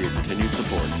thank you for your continued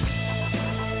support.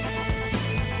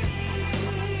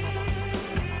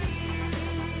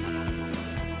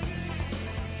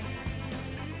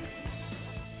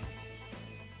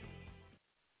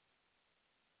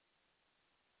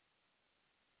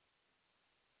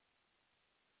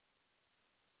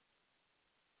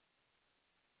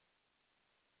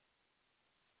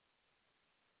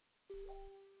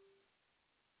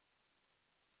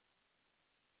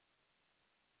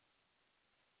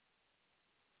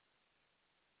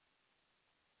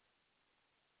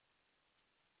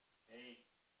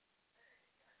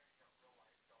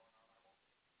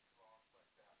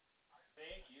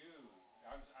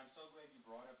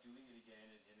 brought up doing it again,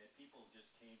 and that people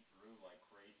just came through like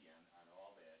crazy on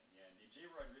all that. And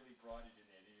J-Rod really brought it in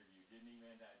that interview, didn't he,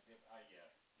 man?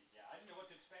 Yeah, I didn't know what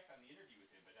to expect on the interview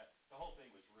with him, but the whole thing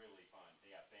was really fun.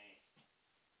 Yeah, thanks.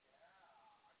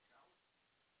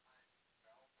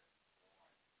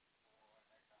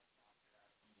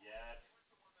 Yes.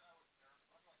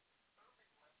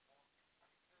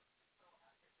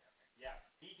 Yeah,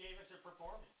 he gave us a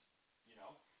performance, you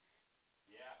know.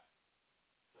 Yeah.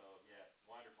 So, yeah,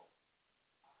 wonderful.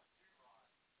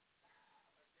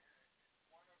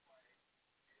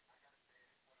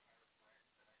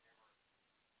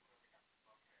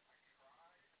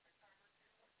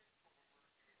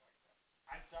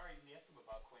 I'm sorry I didn't ask him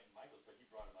about Quentin Michaels, but he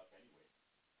brought him up anyway.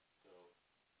 So,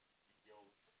 you'll...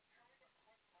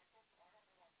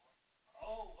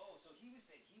 So he was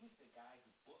the guy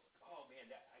who booked... Oh, man,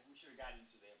 we should have gotten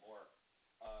into that more.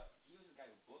 He was the guy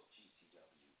who booked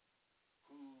GCW,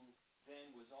 who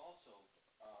then was also,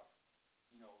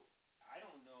 I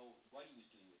don't know what he was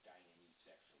doing with Diane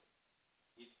sexually.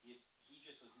 If he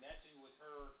just was messing with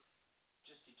her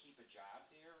just to keep a job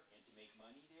there and to make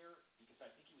money there, because I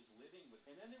think he was living with...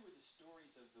 And then there were the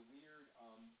stories of the weird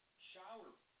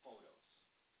shower photos.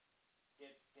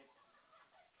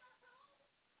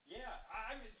 Yeah,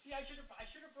 I should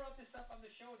have brought this up on the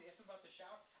show to ask him about the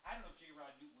shower. I don't know if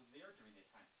J-Rod was there during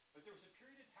that time, but there was a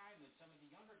period of time when some of the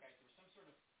younger guys, there was some sort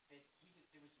of that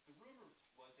the rumor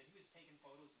was that he was taking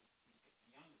photos of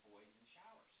the younger boys in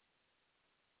showers.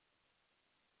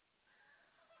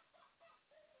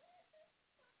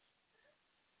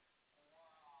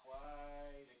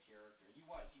 Quite a character. He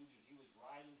was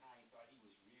riding high and thought he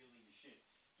was really the shit.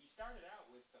 He started out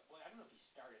with I don't know if he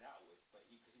started out with, but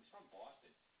because he was from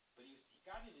Boston. But he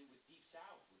got in with Deep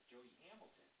South with Jody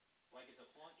Hamilton, like as a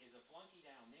flunky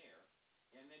down there,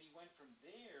 and then he went from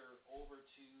there over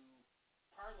to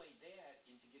parlay that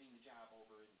into getting the job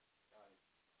over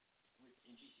in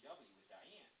GCW with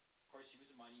Diane. Of course, he was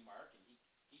a money mark, and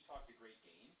he talked a great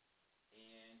game,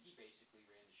 and he basically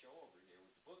ran the show over there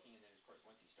with the booking. And then, of course,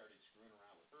 once he started screwing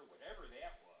around with her, whatever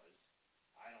that was,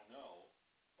 I don't know,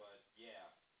 but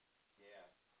yeah,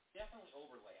 definitely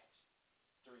overlapped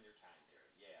during their time there.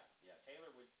 Yeah.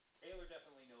 Taylor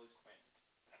definitely knows Quentin.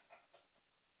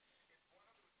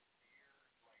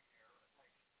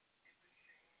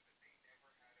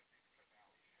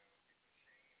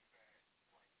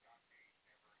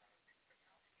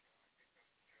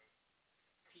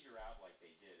 Peter out like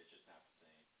they did. It's just not the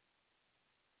same.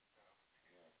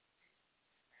 Yeah.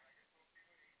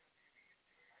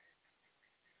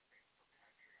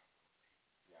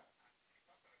 Yeah.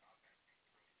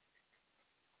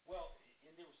 Well,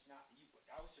 and there was not.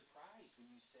 I was surprised when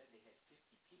you said they had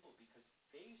 50 people because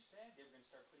they said they were going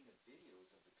to start putting up videos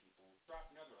of the people.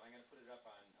 Drop another one. I'm going to put it up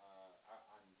on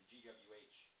the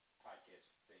GWH podcast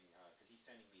thing because he's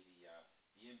sending me the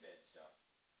embed stuff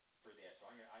for that.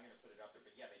 So I'm going to put it up there.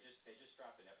 But yeah, they just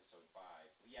dropped an episode 5.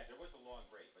 Yeah, there was a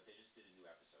long break, but they just did a new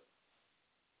episode.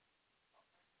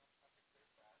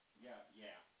 Yeah.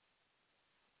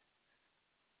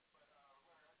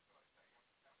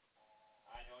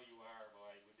 I know you are,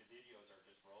 boy. The videos are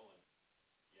just rolling.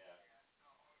 Yeah.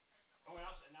 Oh, and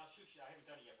I'll shoot you. I haven't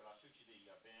done it yet, but I'll shoot you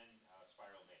the Ben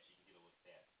Spiral match. You can get a look at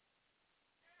that.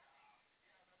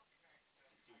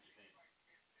 See what you think.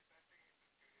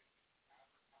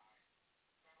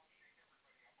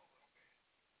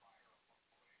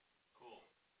 Cool.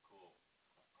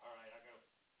 All right, I gotta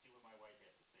see what my wife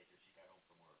has to say here. She got home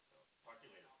from work, so talk to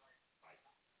you later. Bye.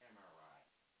 MRI.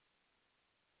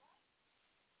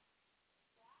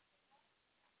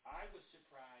 I was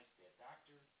surprised that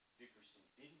Dr. Dickerson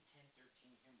didn't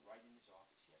 1013 him right in his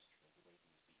office yesterday, the way he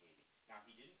was behaving. Now,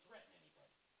 he didn't threaten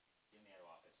anybody in that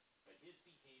office, but his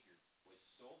behavior was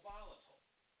so volatile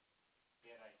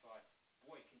that I thought,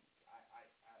 boy,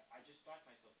 I just thought to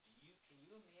myself, can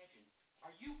you imagine?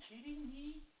 Are you kidding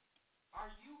me?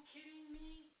 Are you kidding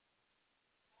me?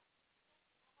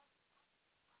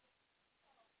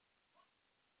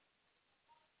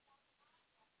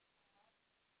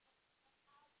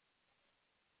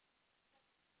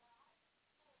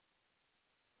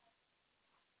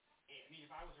 I mean,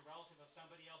 if I was a relative of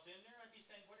somebody else in there, I'd be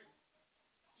saying, what are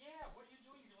you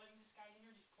doing? You're letting this guy in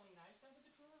here just pulling knives out of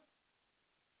the drawer?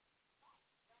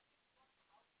 Jesus.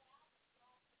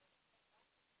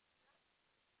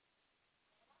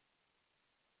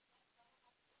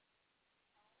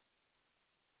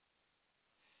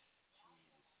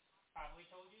 Probably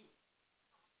told you.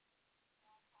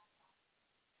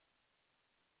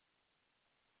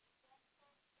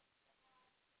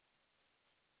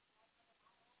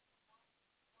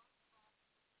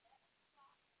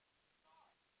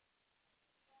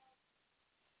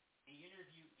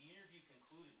 interview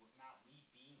concluded without me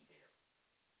being there.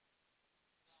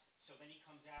 So then he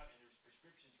comes out and there's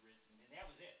prescriptions written, and that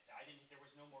was it. There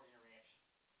was no more interaction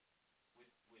with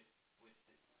the,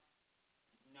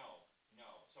 no.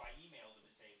 So I emailed him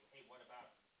to say, hey, what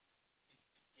about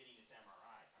getting this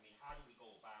MRI? I mean, how do we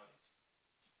go about it?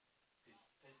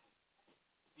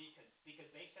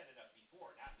 Because they set it up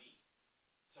before, not me.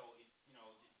 So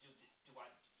do I?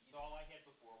 All I had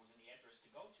before was an address to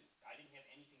go to. I didn't have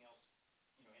anything else,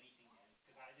 anything,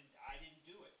 because I didn't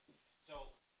do it.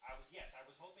 So I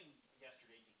was hoping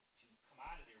yesterday to come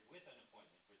out of there with an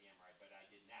appointment for the MRI, but I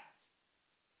did not.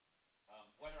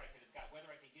 Whether I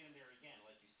could get him there again,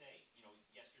 like you say,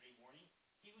 yesterday morning,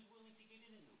 he was willing to get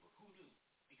in an Uber. Who knew?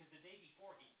 Because the day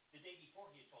before he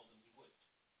had told him he wouldn't.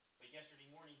 But yesterday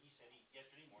morning he said he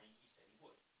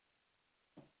would.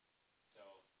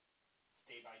 So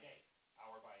day by day,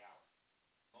 hour by hour.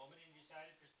 The moment he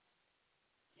decided,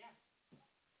 yeah.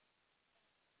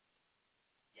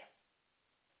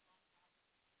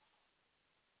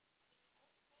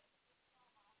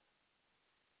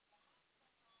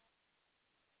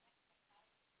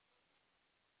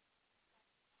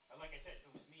 Like I said, if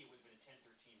it was me, it would have been a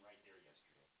 10-13 right there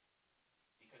yesterday.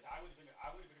 Because I would have been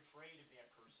afraid of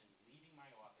that person leaving my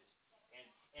office,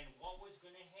 and what was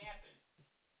going to happen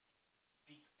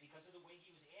because of the way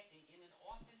he was acting in an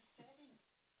office setting.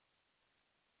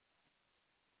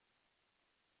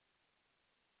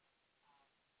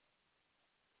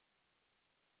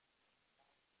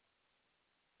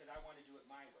 That I want to do it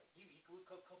my way. He was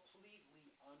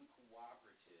completely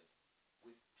uncooperative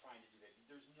with trying to do that.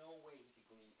 There's no way he could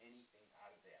glean anything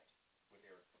out of that with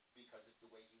Eric because of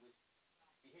the way he was.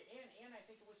 And I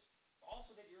think it was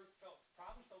also that Eric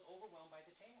probably felt overwhelmed by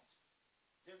the task.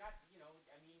 They're not,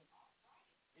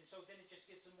 and so then it just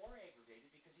gets him more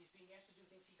aggravated because he's being asked to do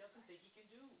things he doesn't think he can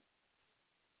do.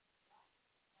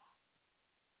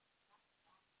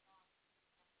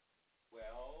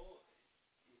 Well,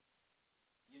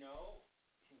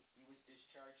 he was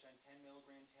discharged on 10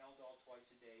 milligrams Haldol twice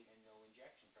a day and no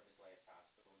injection from his last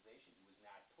hospitalization. He was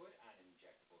not put on an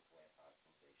injectable for last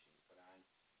hospitalization. He was put on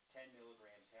 10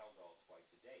 milligrams Haldol twice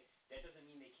a day. That doesn't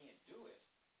mean they can't do it,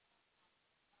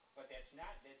 but that's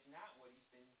not what he's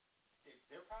been.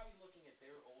 They're probably looking at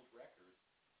their old record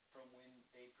from when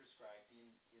they prescribed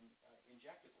the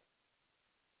injectable.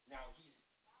 Now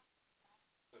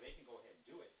so they can go ahead and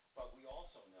do it, but we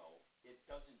also know it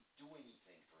doesn't do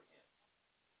anything for him.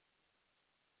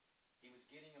 He was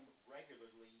getting them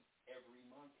regularly every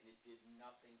month, and it did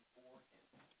nothing for him.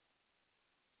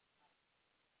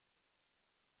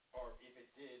 Or if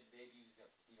it did, maybe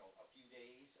a few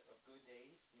days of good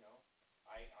days.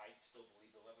 I still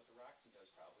believe the levothyroxine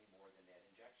does probably more than that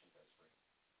injection does for him,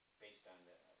 based on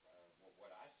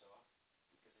what I saw.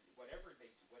 Because whatever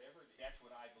that's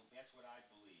what I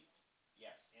believe.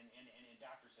 Yes, and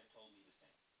doctors have told me the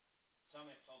same. Some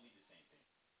have told me the same thing.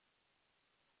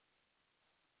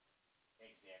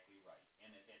 Exactly right,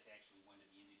 and that's actually one of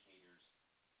the indicators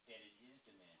that it is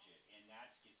dementia, and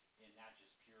not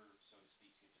just pure, so to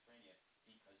speak, schizophrenia,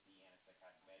 because the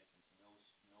antipsychotic medicines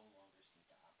no longer seem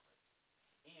to operate.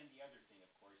 And the other thing, of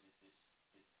course, is this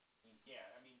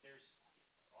there's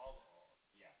all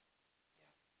yeah.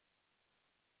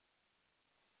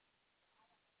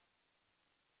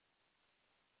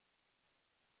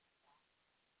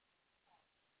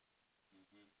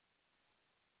 Mm-hmm.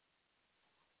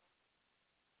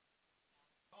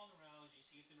 Call a neurologist,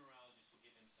 see if the neurologist will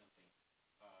give him something.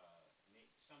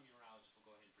 Some neurologists will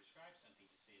go ahead and prescribe something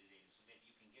to sedate him so that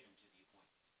you can get him to the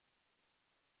appointment.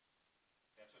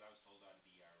 That's what I was told out of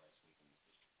the ER last week in this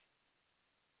district.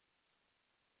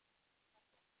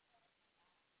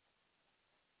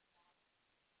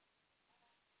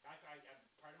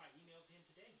 Part of my email to him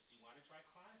today was, do you want to try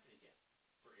Klonopin again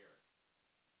for Eric?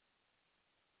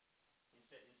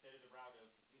 Instead of the route of,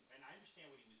 and I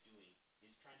understand what he was doing,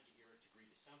 is trying to get Eric to agree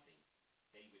to something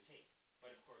that he would take.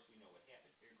 But of course we know what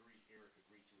happened. Eric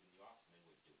agreed to it in the office and then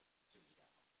wouldn't do it as soon as he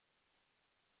got home.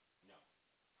 No.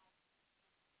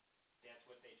 That's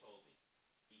what they told me.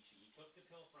 He took the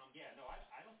pill from,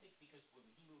 I don't think, because when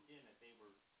he moved in that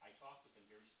I talked with him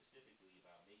very specifically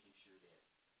about making sure that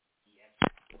he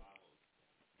actually swallowed,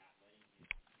 not letting him,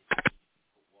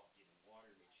 give him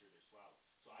water, make sure they're swallowed.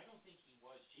 So I don't think he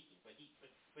was cheeking, but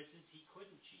since he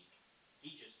couldn't cheek,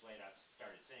 he just flat out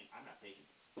started saying, I'm not taking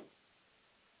it.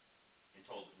 And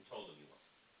told him he was.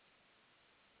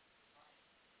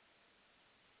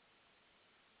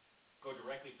 Go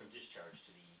directly from discharge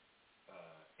to the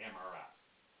MRI.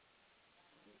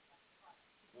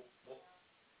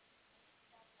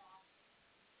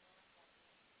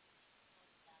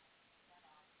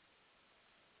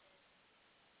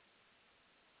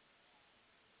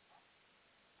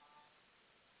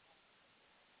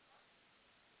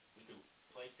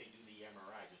 place they do the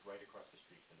MRIs is right across the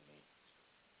street from the main hospital.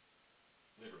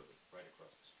 Literally, right across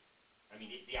the street. I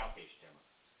mean, the outpatient MRI.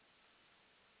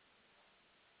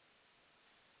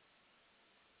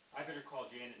 I better call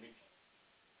Janet Mc.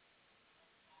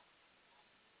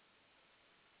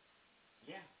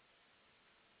 Yeah.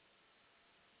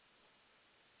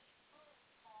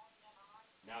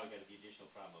 Now we got the additional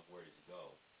problem of where does he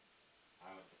go.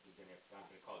 I'm going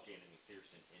to call Janet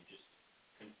McPherson and just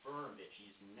confirm that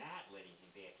she's not letting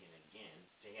him back in again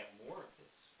to have more of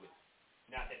this.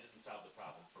 Not that doesn't solve the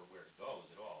problem for where he goes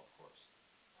at all, of course.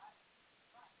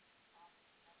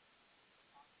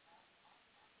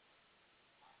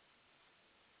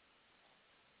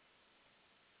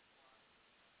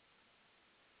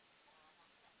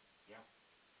 Yeah.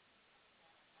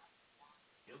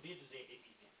 It'll be a disaster.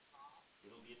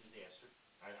 It'll be a disaster.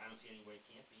 I don't see any way it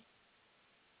can't be.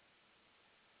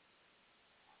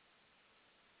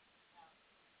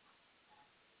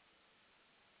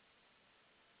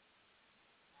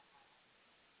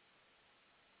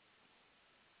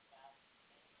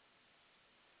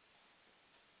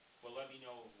 Well, let me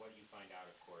know what you find out,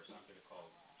 of course. I'm going to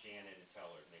call Janet and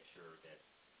tell her to make sure that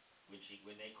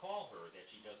when they call her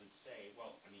that she doesn't say,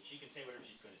 well, I mean, she can say whatever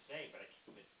she's going to say, but it's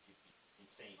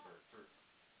insane for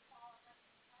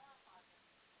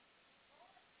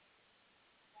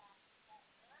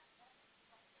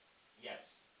yes.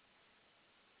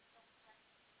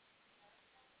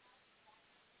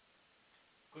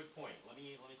 Good point. Let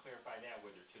me clarify that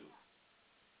with her too.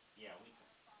 Yeah,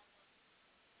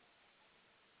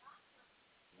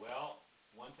 well,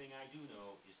 one thing I do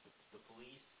know is the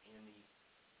police and the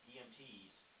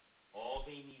EMTs, all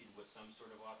they needed was some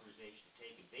sort of authorization to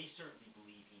take him. They certainly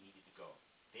believe he needed to go.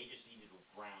 They just needed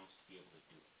grounds to be able to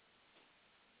do it.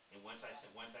 And once I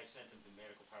sent him the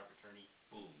medical power of attorney,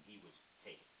 boom, he was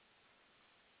taken.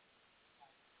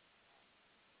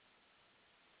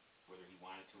 Whether he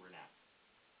wanted to or not.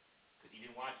 Because he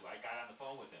didn't want to. I got on the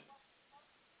phone with him.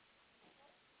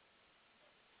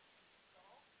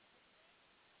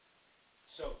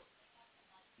 So,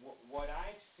 what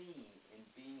I've seen in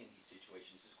being in these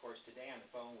situations is, of course, today on the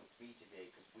phone with me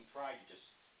today, because we tried to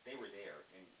they were there,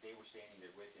 and they were standing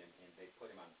there with him, and they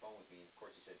put him on the phone with me, and of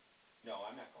course he said, no,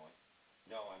 I'm not going.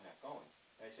 No, I'm not going.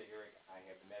 And I said, Eric, I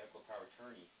have the medical power of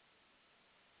attorney.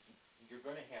 You're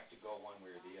going to have to go one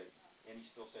way or the other. And he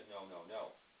still said, no, no,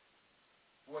 no.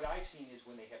 What I've seen is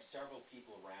when they have several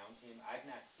people around him, I've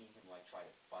not seen him like try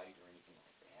to fight or anything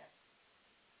like that.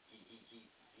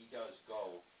 He does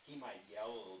go. He might yell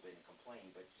a little bit and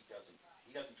complain, but he doesn't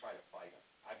try to fight him.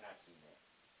 I've not seen that.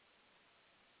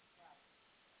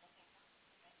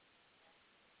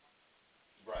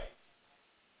 Right.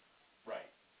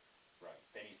 Right. Right.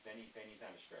 Then he's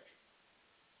on a stretcher.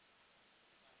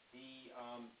 The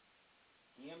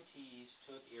EMTs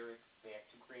took Eric back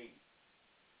to Grady.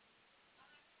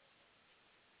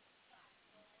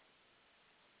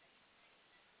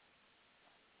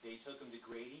 They took him to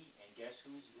Grady, and guess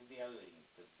who's evaluating him?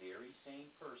 The very same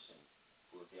person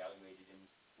who evaluated him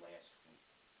last week.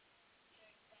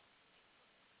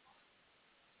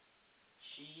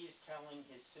 She is telling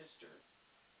his sister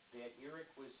that Eric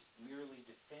was merely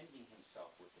defending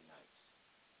himself with the knives.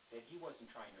 That he wasn't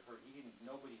trying to hurt.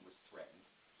 Nobody was threatened.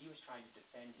 He was trying to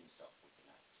defend himself with the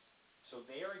knives. So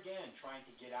they are again trying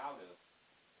to get out of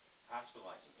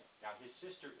hospitalizing him. Now his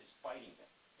sister is fighting them.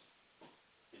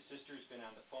 His sister has been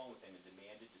on the phone with him and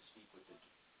demanded to speak with the...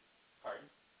 Pardon?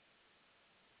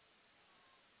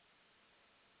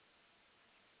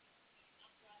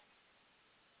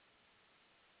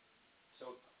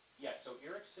 So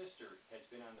Eric's sister has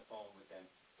been on the phone with them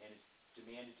and has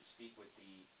demanded to speak with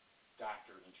the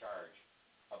doctor in charge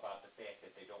about the fact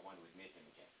that they don't want to admit him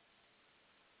again.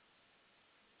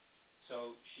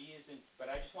 So she isn't...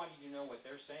 But I just want you to know what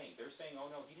they're saying. They're saying,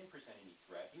 oh no, he didn't present any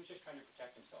threat. He was just trying to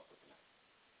protect himself with the knife.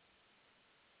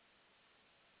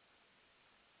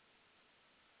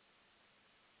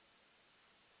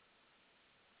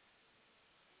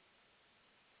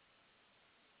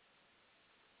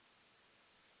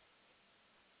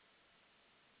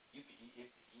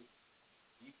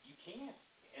 You can't,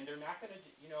 and they're not going to,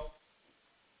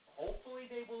 hopefully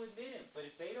they will admit him, but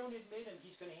if they don't admit him,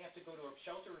 he's going to have to go to a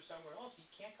shelter or somewhere else. He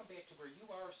can't come back to where you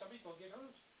are, or somebody's going to get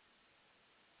hurt.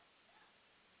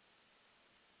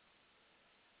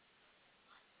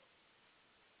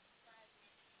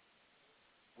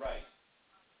 Right.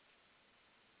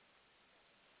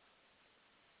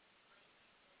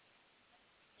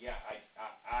 Yeah,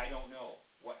 I don't know.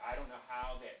 I don't know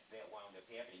how that wound up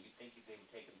happening. You'd think they would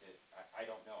take him to, I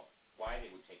don't know why they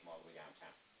would take him all the way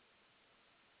downtown.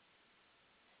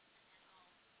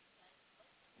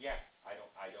 Yeah,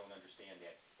 I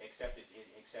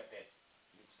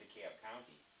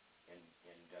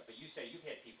you say you've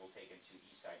had people taken to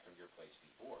Eastside from your place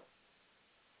before.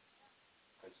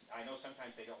 Because I know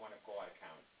sometimes they don't want to go out of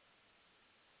county.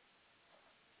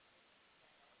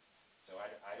 So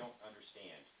I don't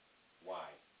understand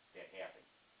why that happened,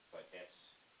 but that's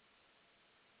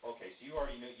okay. So you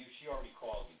already know. She already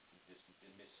called you, this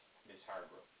Miss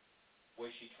Hargrove. Was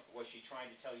she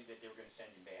trying to tell you that they were going to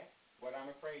send him back? What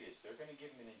I'm afraid is they're going to give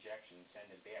him an injection and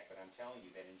send him back, but I'm telling you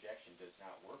that injection does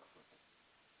not work for him.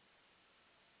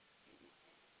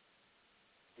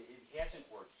 It hasn't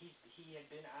worked. He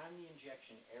had been on the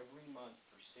injection every month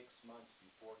for 6 months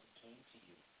before he came to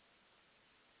you.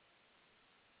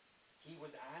 He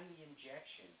was on the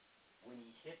injection when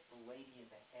he hit the lady in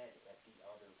the head at the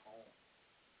other home.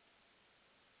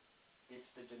 It's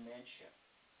the dementia.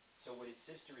 So what his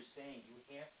sister is saying, you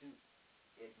have to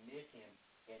admit him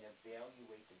and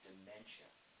evaluate the dementia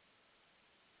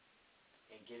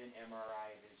and get an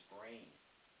MRI of his brain.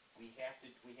 He has to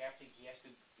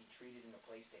be treated in a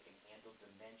place that can handle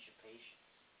dementia patients.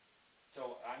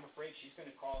 So I'm afraid she's going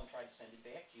to call and try to send it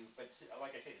back to you. But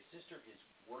like I say, the sister is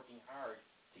working hard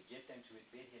to get them to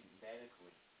admit him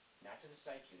medically, not to the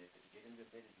psych unit, but to get him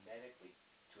admitted medically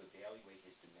to evaluate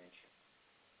his dementia.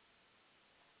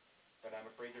 But I'm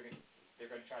afraid they're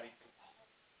going to try to,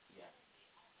 yeah.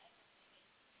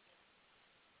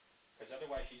 Because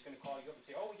otherwise she's going to call you up and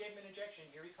say, oh, we gave him an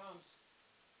injection, here he comes.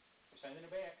 We're sending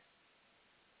him back.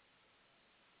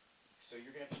 So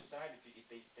you're going to have to decide if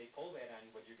they pull that on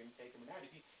you, whether you're going to take him or not.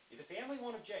 If the family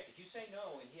won't object, if you say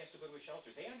no and he has to go to a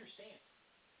shelter, they understand.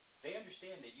 They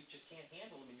understand that you just can't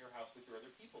handle him in your house with your other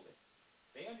people there.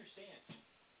 They understand.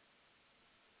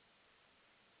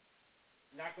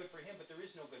 Not good for him, but there is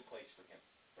no good place for him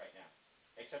right now,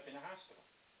 except in a hospital.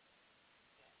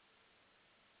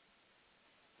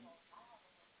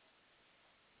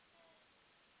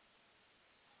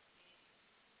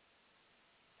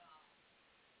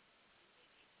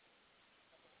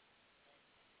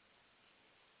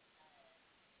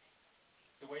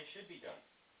 The way it should be done.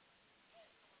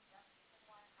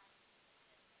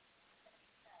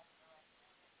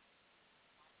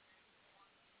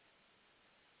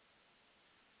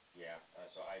 Yeah,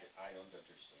 so I don't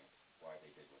understand why they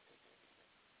did what they did either.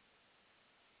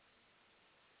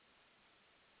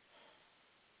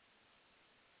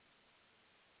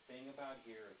 Thing about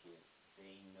Eric is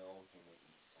they know him at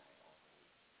Eastside already.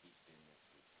 He's been this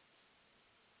weekend.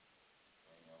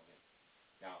 They know him.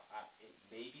 Now,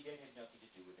 maybe that had nothing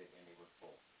to do with it and they were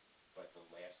full. But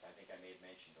I think I may have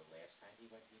mentioned the last time he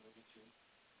went to the movie too,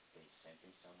 they sent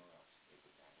him somewhere else. They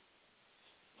would not have him.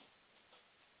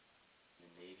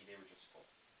 And maybe they were just full.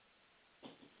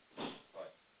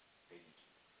 But they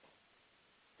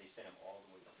sent him all the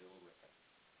way to Bill Rickett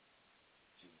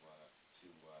to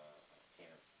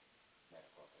Tanner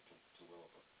Medical, to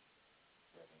Willowbrook.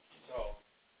 So,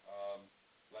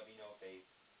 let me know if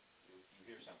you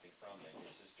hear something from them.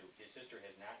 His sister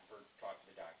has not talked to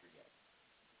the doctor yet.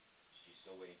 She's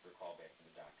still waiting for a call back from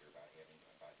the doctor about him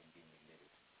being admitted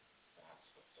to the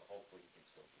hospital. So hopefully he can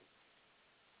still be.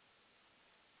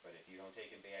 But if you don't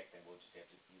take him back, then we'll just have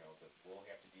to, we'll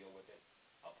have to deal with it.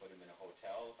 I'll put him in a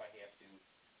hotel if I have to.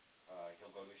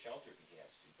 He'll go to a shelter if he has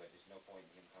to. But there's no point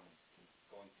in him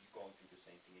going through the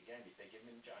same thing again. If they give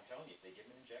him, I'm telling you, if they give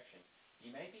him an injection, he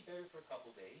may be better for a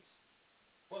couple days.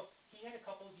 Well, he had a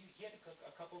couple of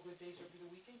good days over the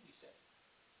weekend. You said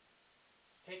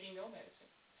taking no medicine.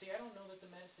 See, I don't know that the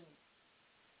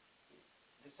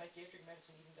psychiatric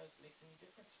medicine even makes any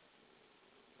difference.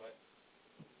 But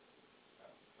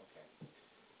okay,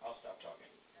 I'll stop talking.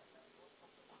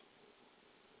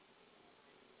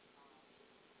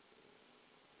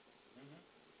 Mm-hmm.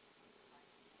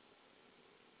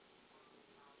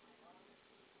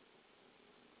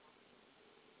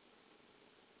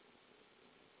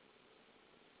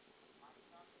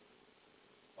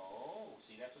 Oh,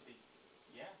 see, that's what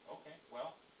yeah, okay,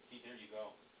 well, see, there you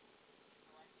go.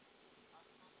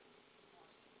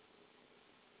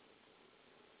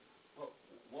 Well,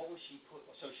 what was she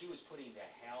so she was putting the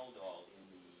Haldol in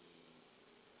the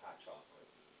hot chocolate.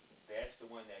 That's the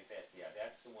one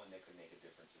that's the one that could make a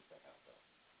difference is the Haldol.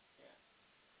 Yeah.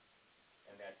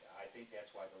 And I think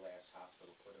that's why the last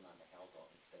hospital put him on the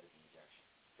Haldol instead of the injection.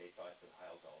 They thought the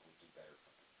Haldol would do better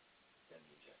for him than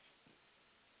the injection.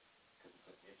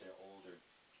 Because it's an older.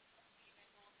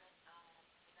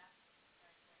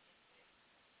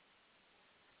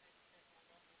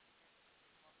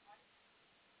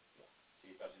 Yeah.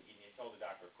 See, it doesn't. He told the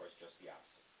doctor, of course, just the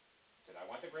opposite. He said, "I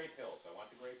want the gray pills. I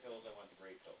want the gray pills. I want the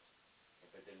gray pills."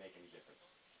 If it didn't make any difference.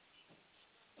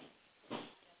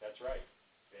 That's right.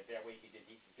 That way he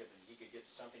could get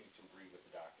something to agree with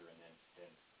the doctor, and then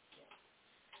yeah.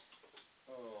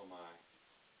 Oh.